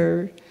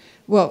her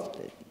well,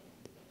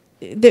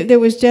 there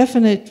was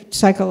definite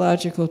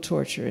psychological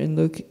torture in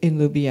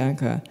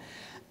Lubyanka.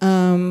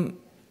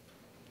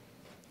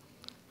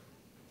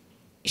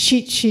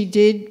 She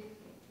did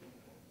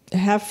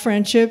have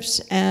friendships,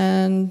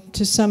 and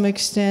to some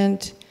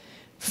extent,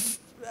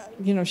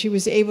 she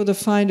was able to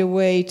find a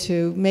way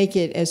to make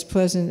it as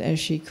pleasant as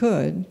she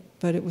could.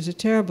 But it was a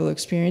terrible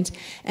experience,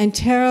 and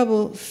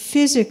terrible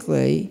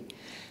physically.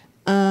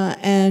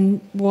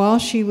 And while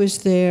she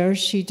was there,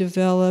 she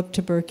developed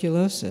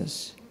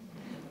tuberculosis,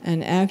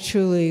 and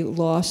actually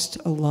lost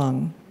a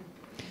lung.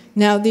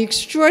 Now, the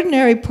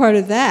extraordinary part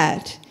of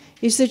that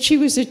is that she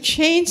was a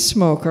chain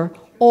smoker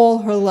all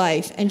her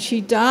life, and she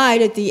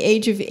died at the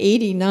age of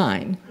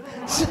 89.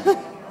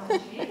 So,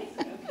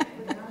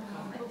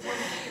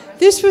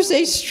 this was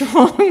a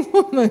strong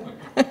woman.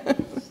 But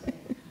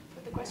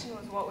the question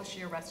was, what was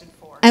she arrested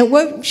for? And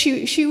what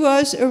she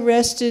was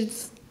arrested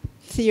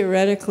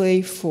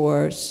theoretically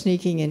for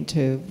sneaking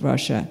into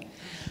Russia,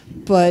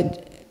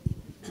 but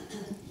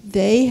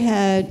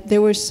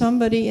there was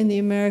somebody in the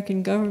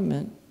American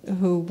government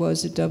who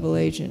was a double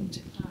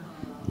agent,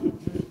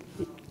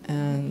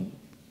 and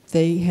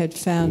they had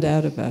found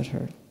out about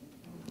her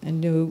and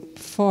knew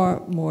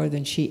far more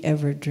than she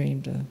ever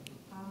dreamed of.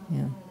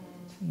 Yeah.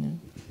 Yeah.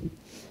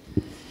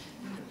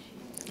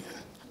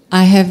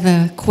 I have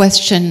a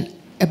question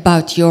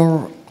about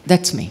your,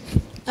 that's me.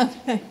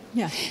 Okay,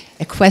 yeah.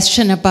 A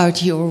question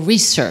about your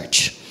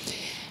research.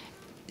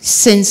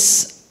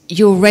 Since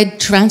you read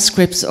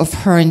transcripts of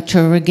her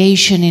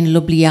interrogation in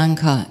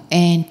Lubyanka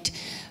and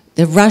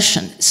the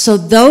Russian, so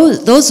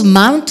those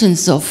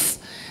mountains of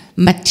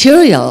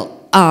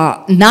material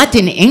are not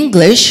in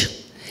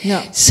English.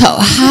 No. So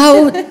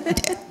how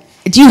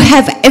do you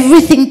have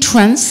everything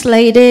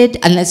translated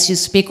unless you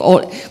speak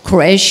all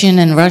Croatian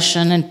and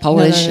Russian and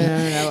Polish?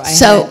 No.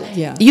 So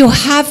you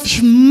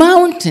have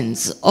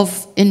mountains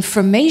of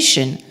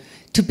information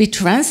to be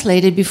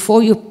translated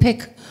before you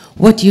pick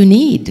what you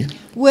need.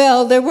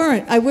 Well, there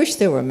weren't. I wish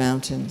there were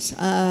mountains.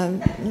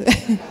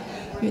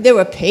 There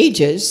were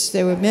pages.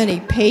 There were many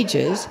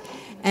pages.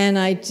 And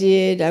I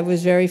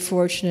was very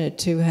fortunate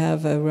to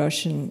have a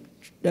Russian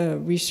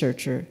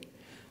researcher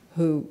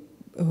who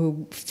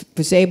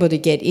was able to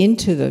get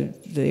into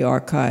the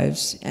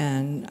archives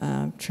and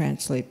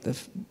translate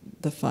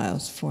the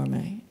files for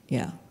me.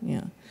 Yeah.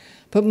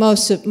 But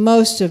most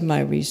of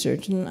my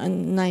research,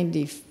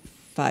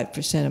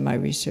 95% of my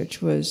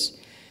research, was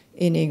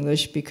in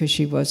English because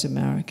she was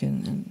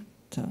American, and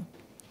so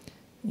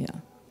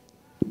yeah.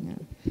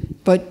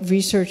 But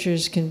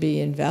researchers can be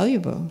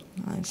invaluable,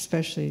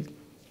 especially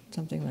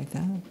something like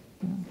that.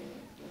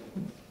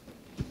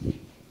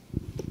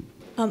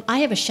 Yeah. I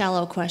have a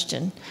shallow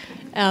question.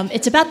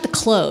 It's about the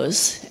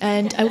clothes,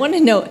 and I want to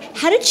know,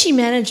 how did she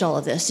manage all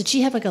of this? Did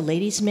she have like a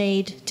lady's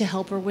maid to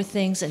help her with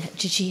things, and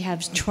did she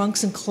have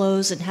trunks and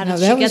clothes, and how did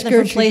she get them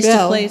from place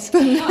to place?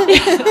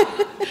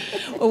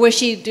 Or was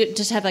she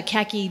just have a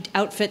khaki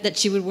outfit that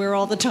she would wear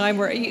all the time?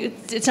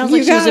 It sounds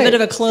like she was a bit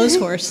of a clothes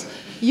horse.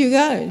 You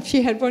got it.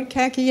 She had one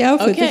khaki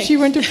outfit that she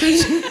went to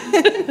prison.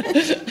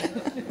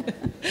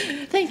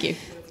 Thank you.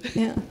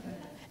 Yeah.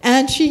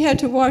 And she had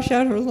to wash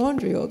out her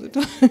laundry all the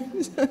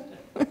time.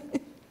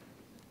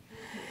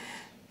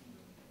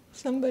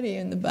 Somebody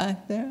in the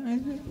back there, I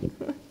think.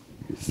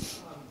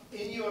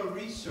 In your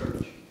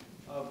research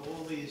of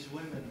all these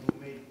women who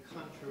made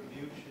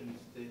contributions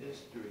to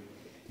history,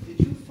 did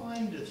you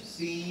find a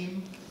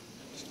theme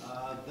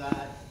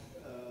that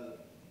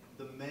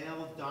the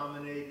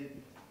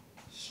male-dominated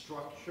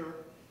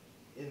structure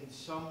in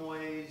some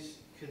ways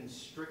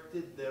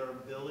constricted their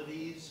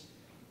abilities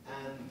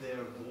and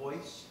their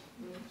voice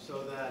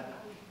so that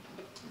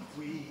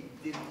we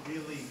didn't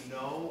really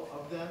know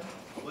of them?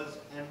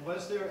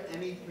 Was there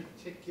any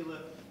particular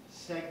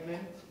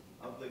segment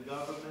of the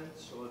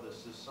governments or the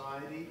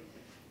society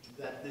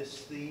that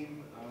this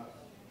theme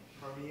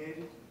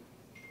permeated?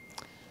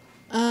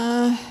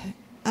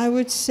 I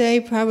would say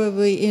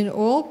probably in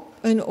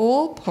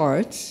all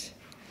parts.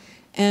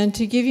 And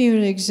to give you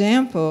an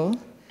example,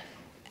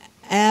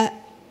 in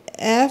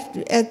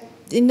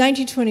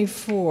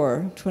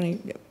 1924,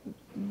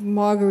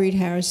 Marguerite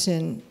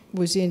Harrison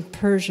was in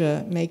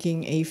Persia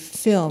making a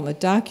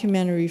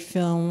documentary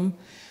film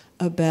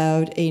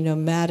about a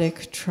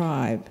nomadic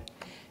tribe.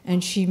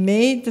 And she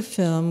made the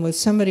film with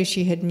somebody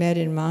she had met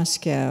in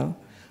Moscow,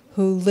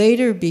 who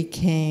later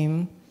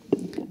became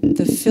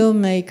the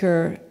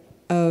filmmaker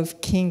of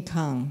King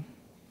Kong.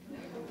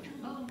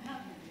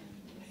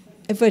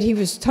 But he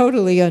was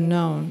totally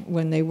unknown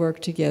when they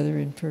worked together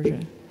in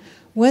Persia.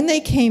 When they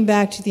came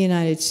back to the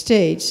United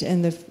States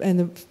and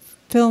the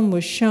film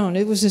was shown,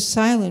 it was a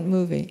silent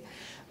movie.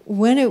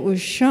 When it was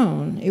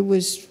shown, it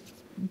was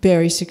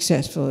very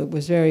successful. It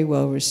was very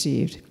well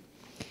received.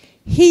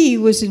 He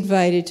was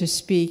invited to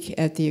speak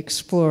at the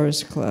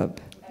Explorers Club.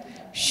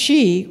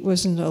 She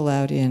wasn't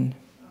allowed in.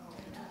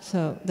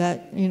 So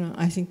that,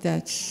 I think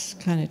that's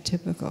kind of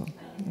typical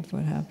of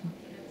what happened.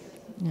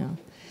 Yeah.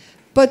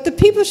 But the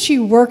people she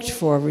worked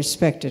for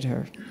respected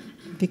her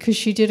because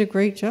she did a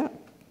great job.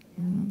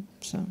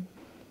 So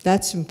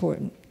that's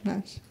important.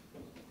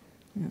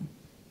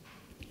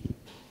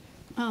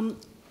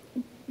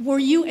 Were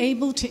you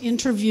able to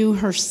interview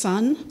her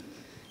son,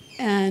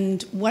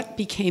 and what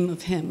became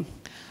of him?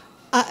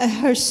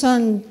 Her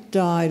son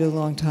died a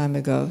long time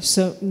ago,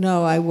 so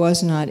no, I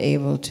was not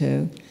able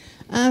to.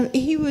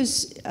 He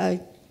was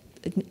a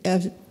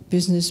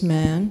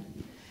businessman,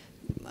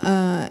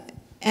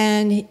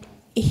 and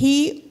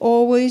he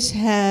always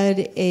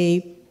had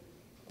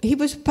he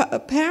was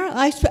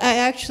apparently, I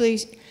actually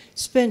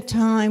spent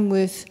time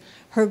with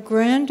her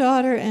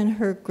granddaughter and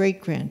her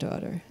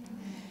great-granddaughter.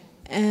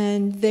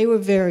 And they were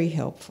very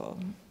helpful.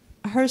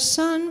 Her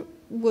son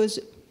was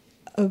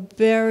a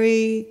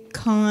very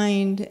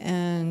kind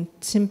and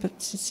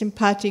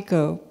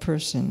simpatico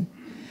person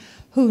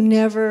who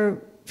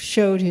never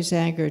showed his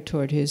anger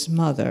toward his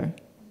mother,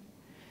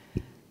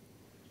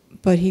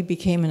 but he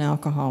became an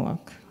alcoholic.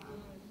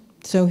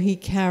 So he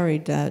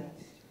carried that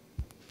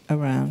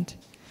around.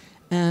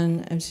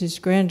 And as his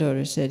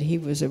granddaughter said, he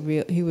was a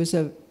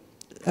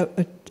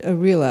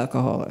real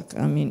alcoholic.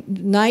 I mean,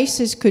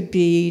 nice as could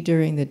be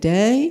during the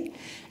day,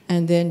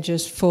 and then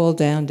just fall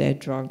down dead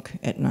drunk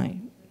at night.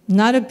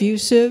 Not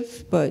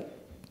abusive, but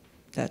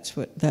that's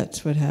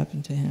what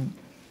happened to him.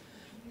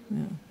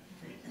 Yeah.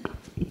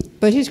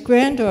 But his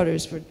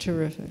granddaughters were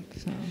terrific.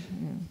 So, yeah.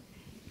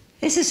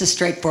 This is a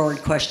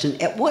straightforward question.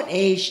 At what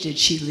age did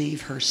she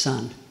leave her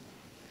son?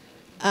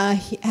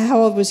 How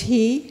old was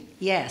he?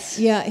 Yes.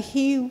 Yeah,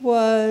 he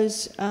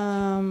was,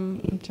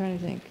 I'm trying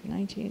to think,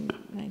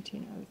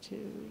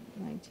 1902,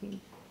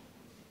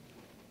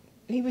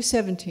 he was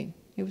 17.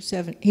 He was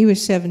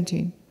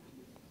 17.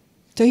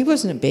 So he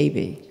wasn't a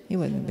baby. He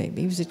wasn't a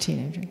baby. He was a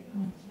teenager.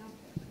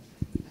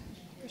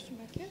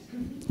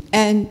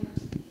 And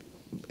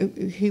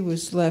he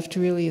was left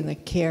really in the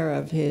care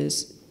of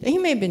he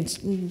may have been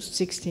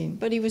 16,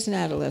 but he was an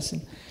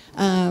adolescent.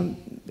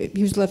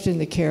 He was left in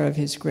the care of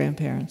his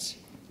grandparents.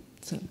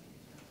 So.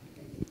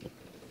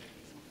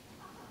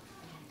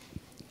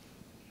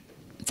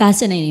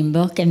 Fascinating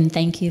book, and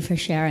thank you for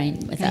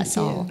sharing with us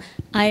all. You.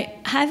 I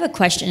have a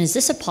question. Is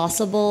this a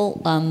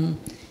possible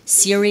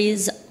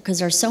series? Because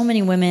there are so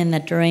many women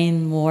that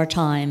during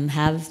wartime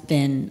have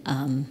been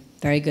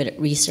very good at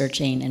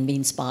researching and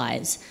being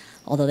spies,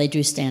 although they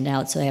do stand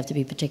out, so they have to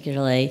be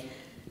particularly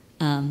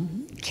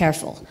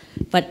careful.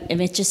 But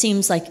it just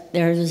seems like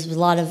there's a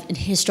lot of,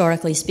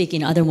 historically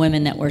speaking, other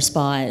women that were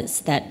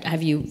spies.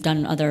 Have you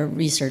done other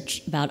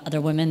research about other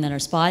women that are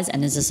spies?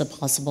 And is this a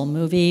possible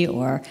movie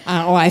or?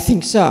 I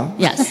think so.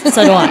 Yes,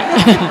 so do I.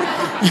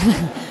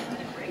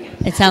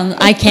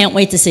 I can't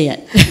wait to see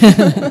it.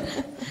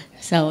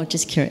 So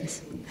just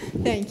curious.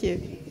 Thank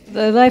you.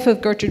 The Life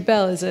of Gertrude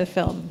Bell is a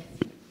film.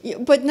 Yeah,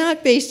 but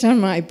not based on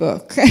my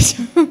book.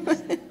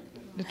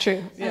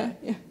 True, yeah.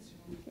 Yeah.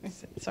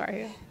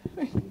 Sorry.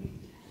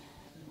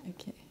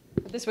 Okay.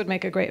 This would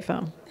make a great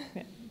film.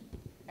 Yeah.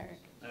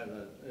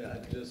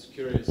 I'm just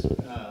curious.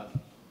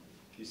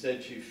 You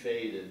said she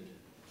faded.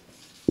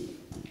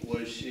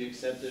 Was she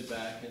accepted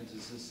back into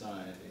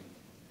society?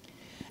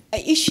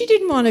 She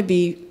didn't want to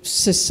be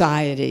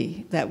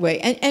society that way.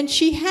 And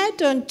she had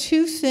done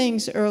two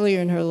things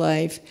earlier in her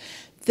life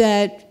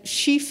that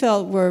she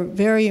felt were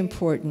very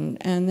important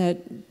and that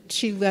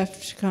she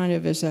left kind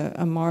of as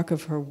a mark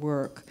of her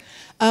work.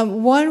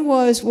 One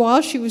was,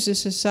 while she was a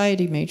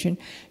society matron,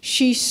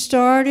 she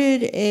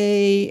started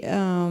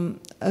a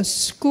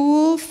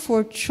school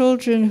for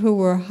children who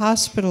were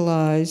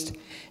hospitalized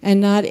and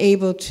not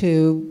able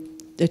to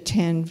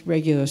attend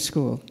regular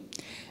school.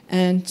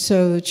 And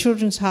so the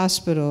Children's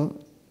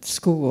Hospital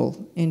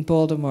School in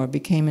Baltimore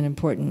became an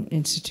important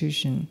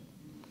institution.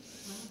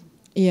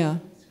 Yeah.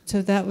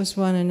 So that was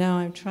one, and now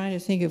I'm trying to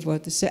think of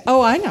what to say.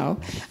 Oh, I know.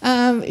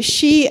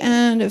 She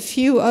and a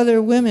few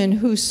other women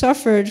who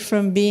suffered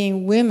from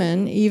being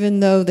women,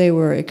 even though they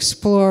were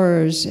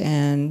explorers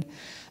and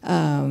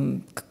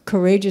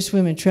courageous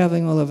women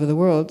traveling all over the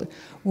world,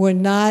 were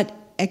not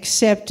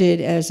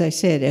accepted, as I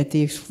said, at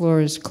the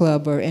Explorers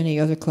Club or any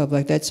other club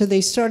like that. So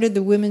they started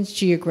the Women's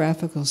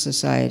Geographical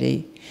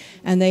Society,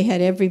 and they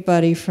had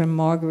everybody from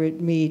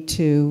Margaret Mead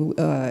to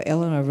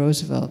Eleanor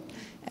Roosevelt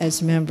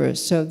as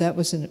members. So that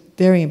was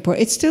very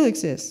important. It still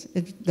exists.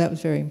 That was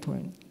very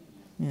important.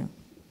 Yeah.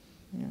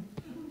 Yeah.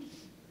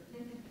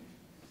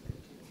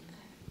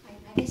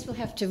 I guess we'll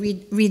have to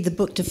read the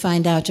book to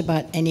find out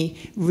about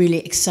any really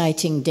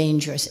exciting,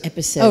 dangerous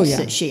episodes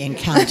that she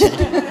encountered.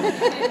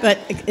 But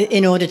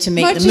in order to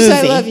make the movie... Much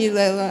as I love you,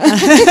 Leila.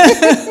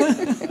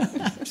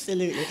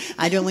 Absolutely.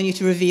 I don't want you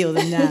to reveal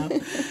them now.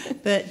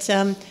 But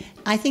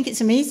I think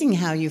it's amazing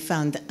how you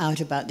found out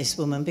about this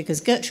woman,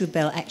 because Gertrude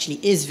Bell actually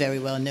is very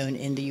well known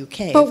in the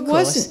UK, but of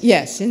course. Wasn't,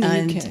 yes, in the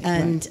UK.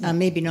 And right.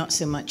 Maybe not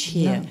so much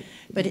here. No.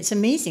 But it's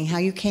amazing how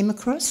you came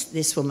across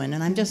this woman.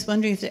 And I'm just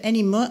wondering if there are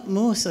any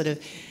more sort of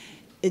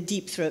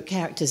deep-throat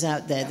characters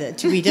out there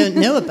that we don't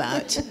know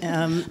about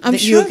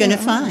that you're going to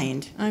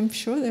find. I'm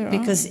sure there are.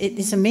 Because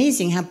it's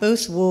amazing how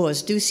both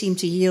wars do seem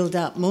to yield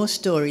up more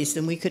stories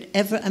than we could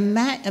ever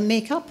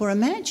make up or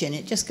imagine.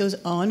 It just goes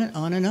on and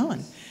on and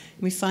on.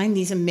 We find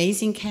these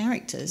amazing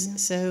characters. Yeah.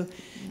 So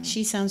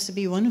she sounds to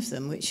be one of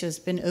them, which has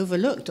been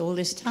overlooked all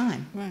this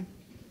time. Right.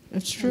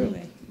 That's true.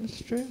 Anyway.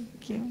 That's true.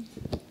 Yeah.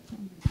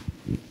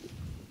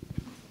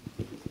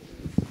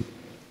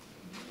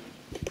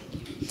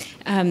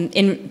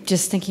 In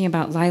just thinking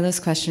about Lila's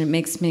question, it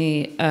makes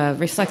me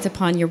reflect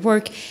upon your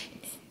work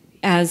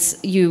as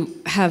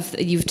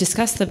you've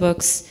discussed the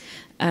books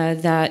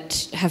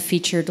that have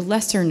featured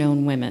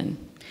lesser-known women,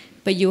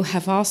 but you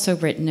have also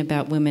written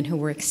about women who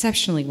were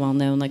exceptionally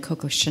well-known, like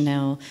Coco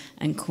Chanel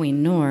and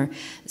Queen Noor.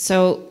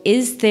 So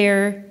is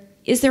there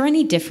is there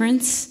any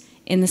difference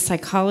in the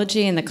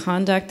psychology and the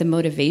conduct, the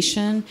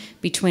motivation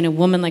between a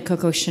woman like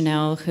Coco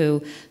Chanel,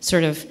 who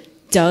sort of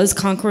does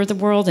conquer the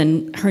world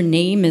and her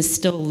name is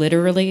still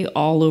literally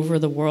all over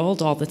the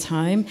world all the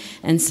time,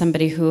 and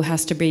somebody who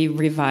has to be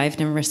revived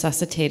and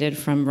resuscitated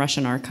from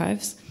Russian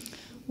archives?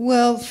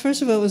 Well,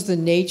 first of all, it was the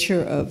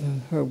nature of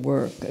her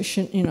work.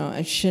 You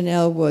know,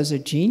 Chanel was a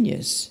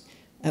genius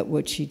at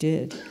what she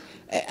did.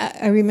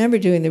 I remember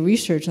doing the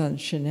research on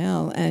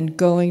Chanel and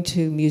going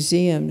to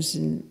museums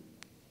in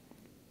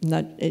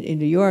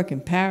New York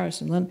and Paris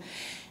and London,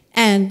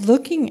 and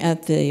looking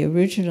at the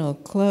original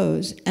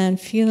clothes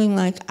and feeling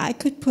like I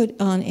could put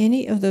on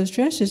any of those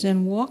dresses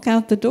and walk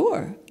out the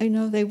door. You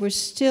know, they were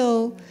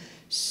still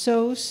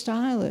so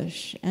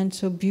stylish and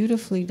so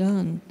beautifully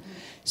done.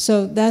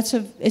 So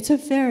it's a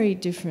very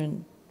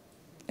different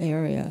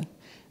area.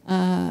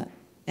 And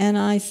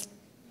I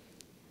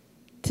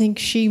think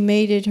she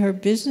made it her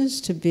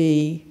business to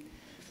be,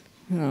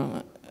 you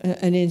know,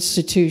 an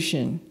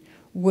institution,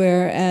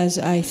 whereas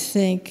I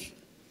think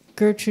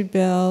Gertrude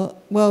Bell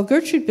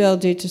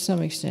did to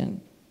some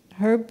extent.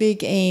 Her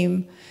big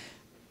aim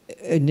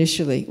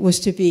initially was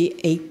to be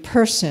a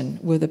person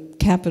with a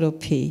capital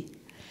P.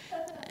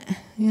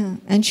 Yeah,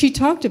 and she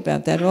talked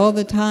about that all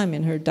the time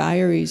in her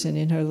diaries and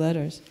in her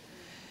letters.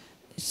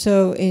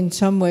 So in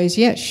some ways,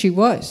 yes, she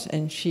was,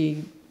 and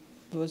she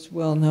was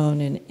well known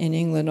in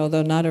England,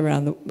 although not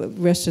around the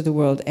rest of the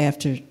world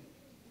after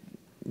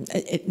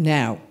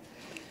now.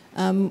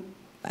 And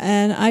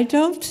I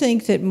don't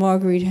think that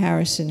Marguerite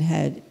Harrison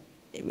had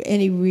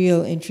any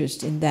real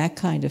interest in that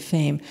kind of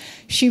fame.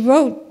 She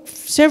wrote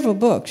several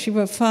books. She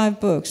wrote 5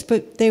 books,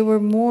 but they were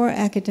more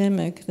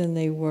academic than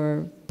they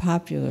were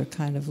popular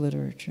kind of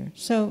literature.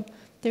 So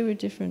they were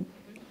different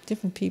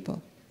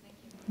people.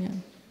 Yeah.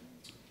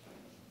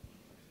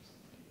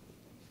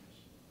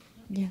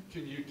 Yeah.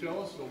 Can you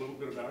tell us a little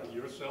bit about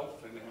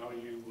yourself and how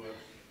you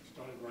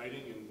started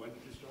writing, and when did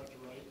you start to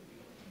write?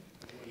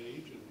 At what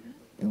age?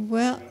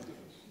 Well,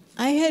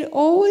 I had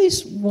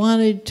always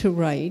wanted to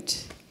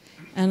write,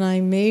 and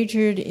I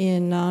majored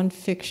in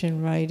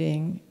nonfiction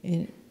writing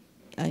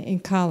in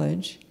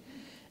college.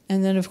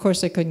 And then, of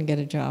course, I couldn't get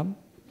a job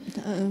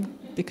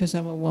because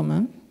I'm a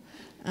woman.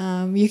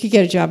 You could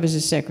get a job as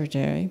a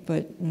secretary,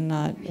 but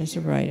not as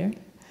a writer.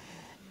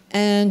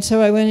 And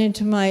so I went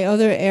into my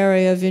other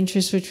area of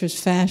interest, which was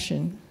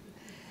fashion.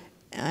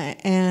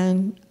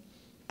 And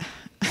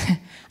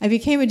I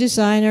became a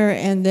designer,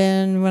 and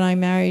then when I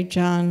married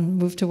John,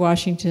 moved to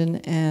Washington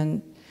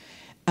and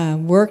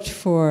worked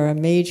for a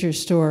major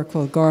store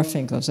called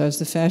Garfinkel's. I was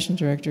the fashion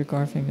director at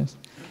Garfinkel's.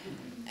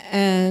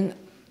 And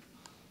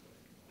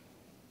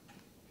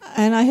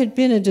I had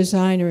been a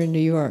designer in New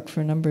York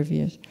for a number of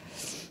years.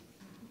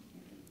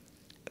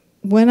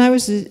 When I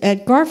was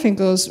at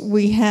Garfinkel's,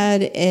 we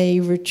had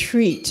a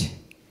retreat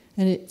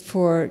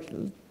for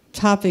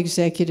top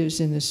executives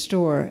in the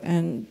store.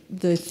 And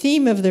the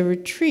theme of the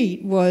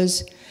retreat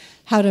was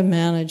how to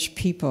manage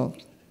people.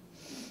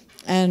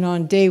 And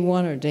on day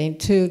 1 or day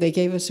 2, they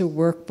gave us a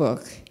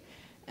workbook.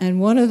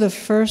 And one of the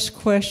first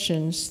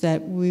questions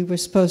that we were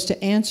supposed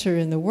to answer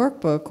in the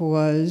workbook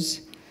was,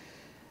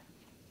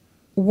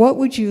 what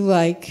would you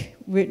like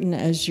written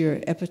as your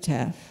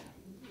epitaph?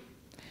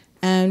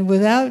 And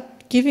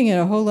without giving it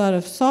a whole lot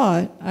of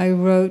thought, I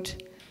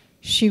wrote,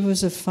 she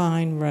was a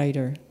fine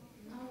writer.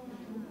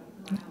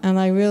 And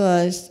I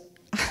realized,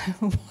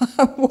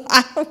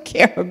 I don't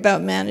care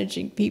about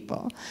managing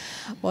people.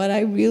 What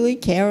I really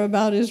care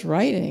about is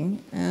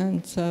writing.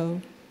 And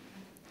so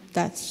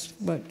that's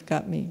what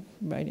got me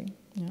writing.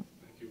 Yeah.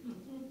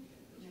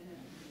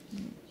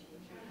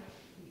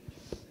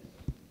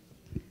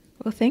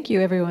 Well, thank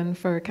you, everyone,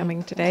 for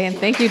coming today. And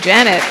thank you,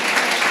 Janet.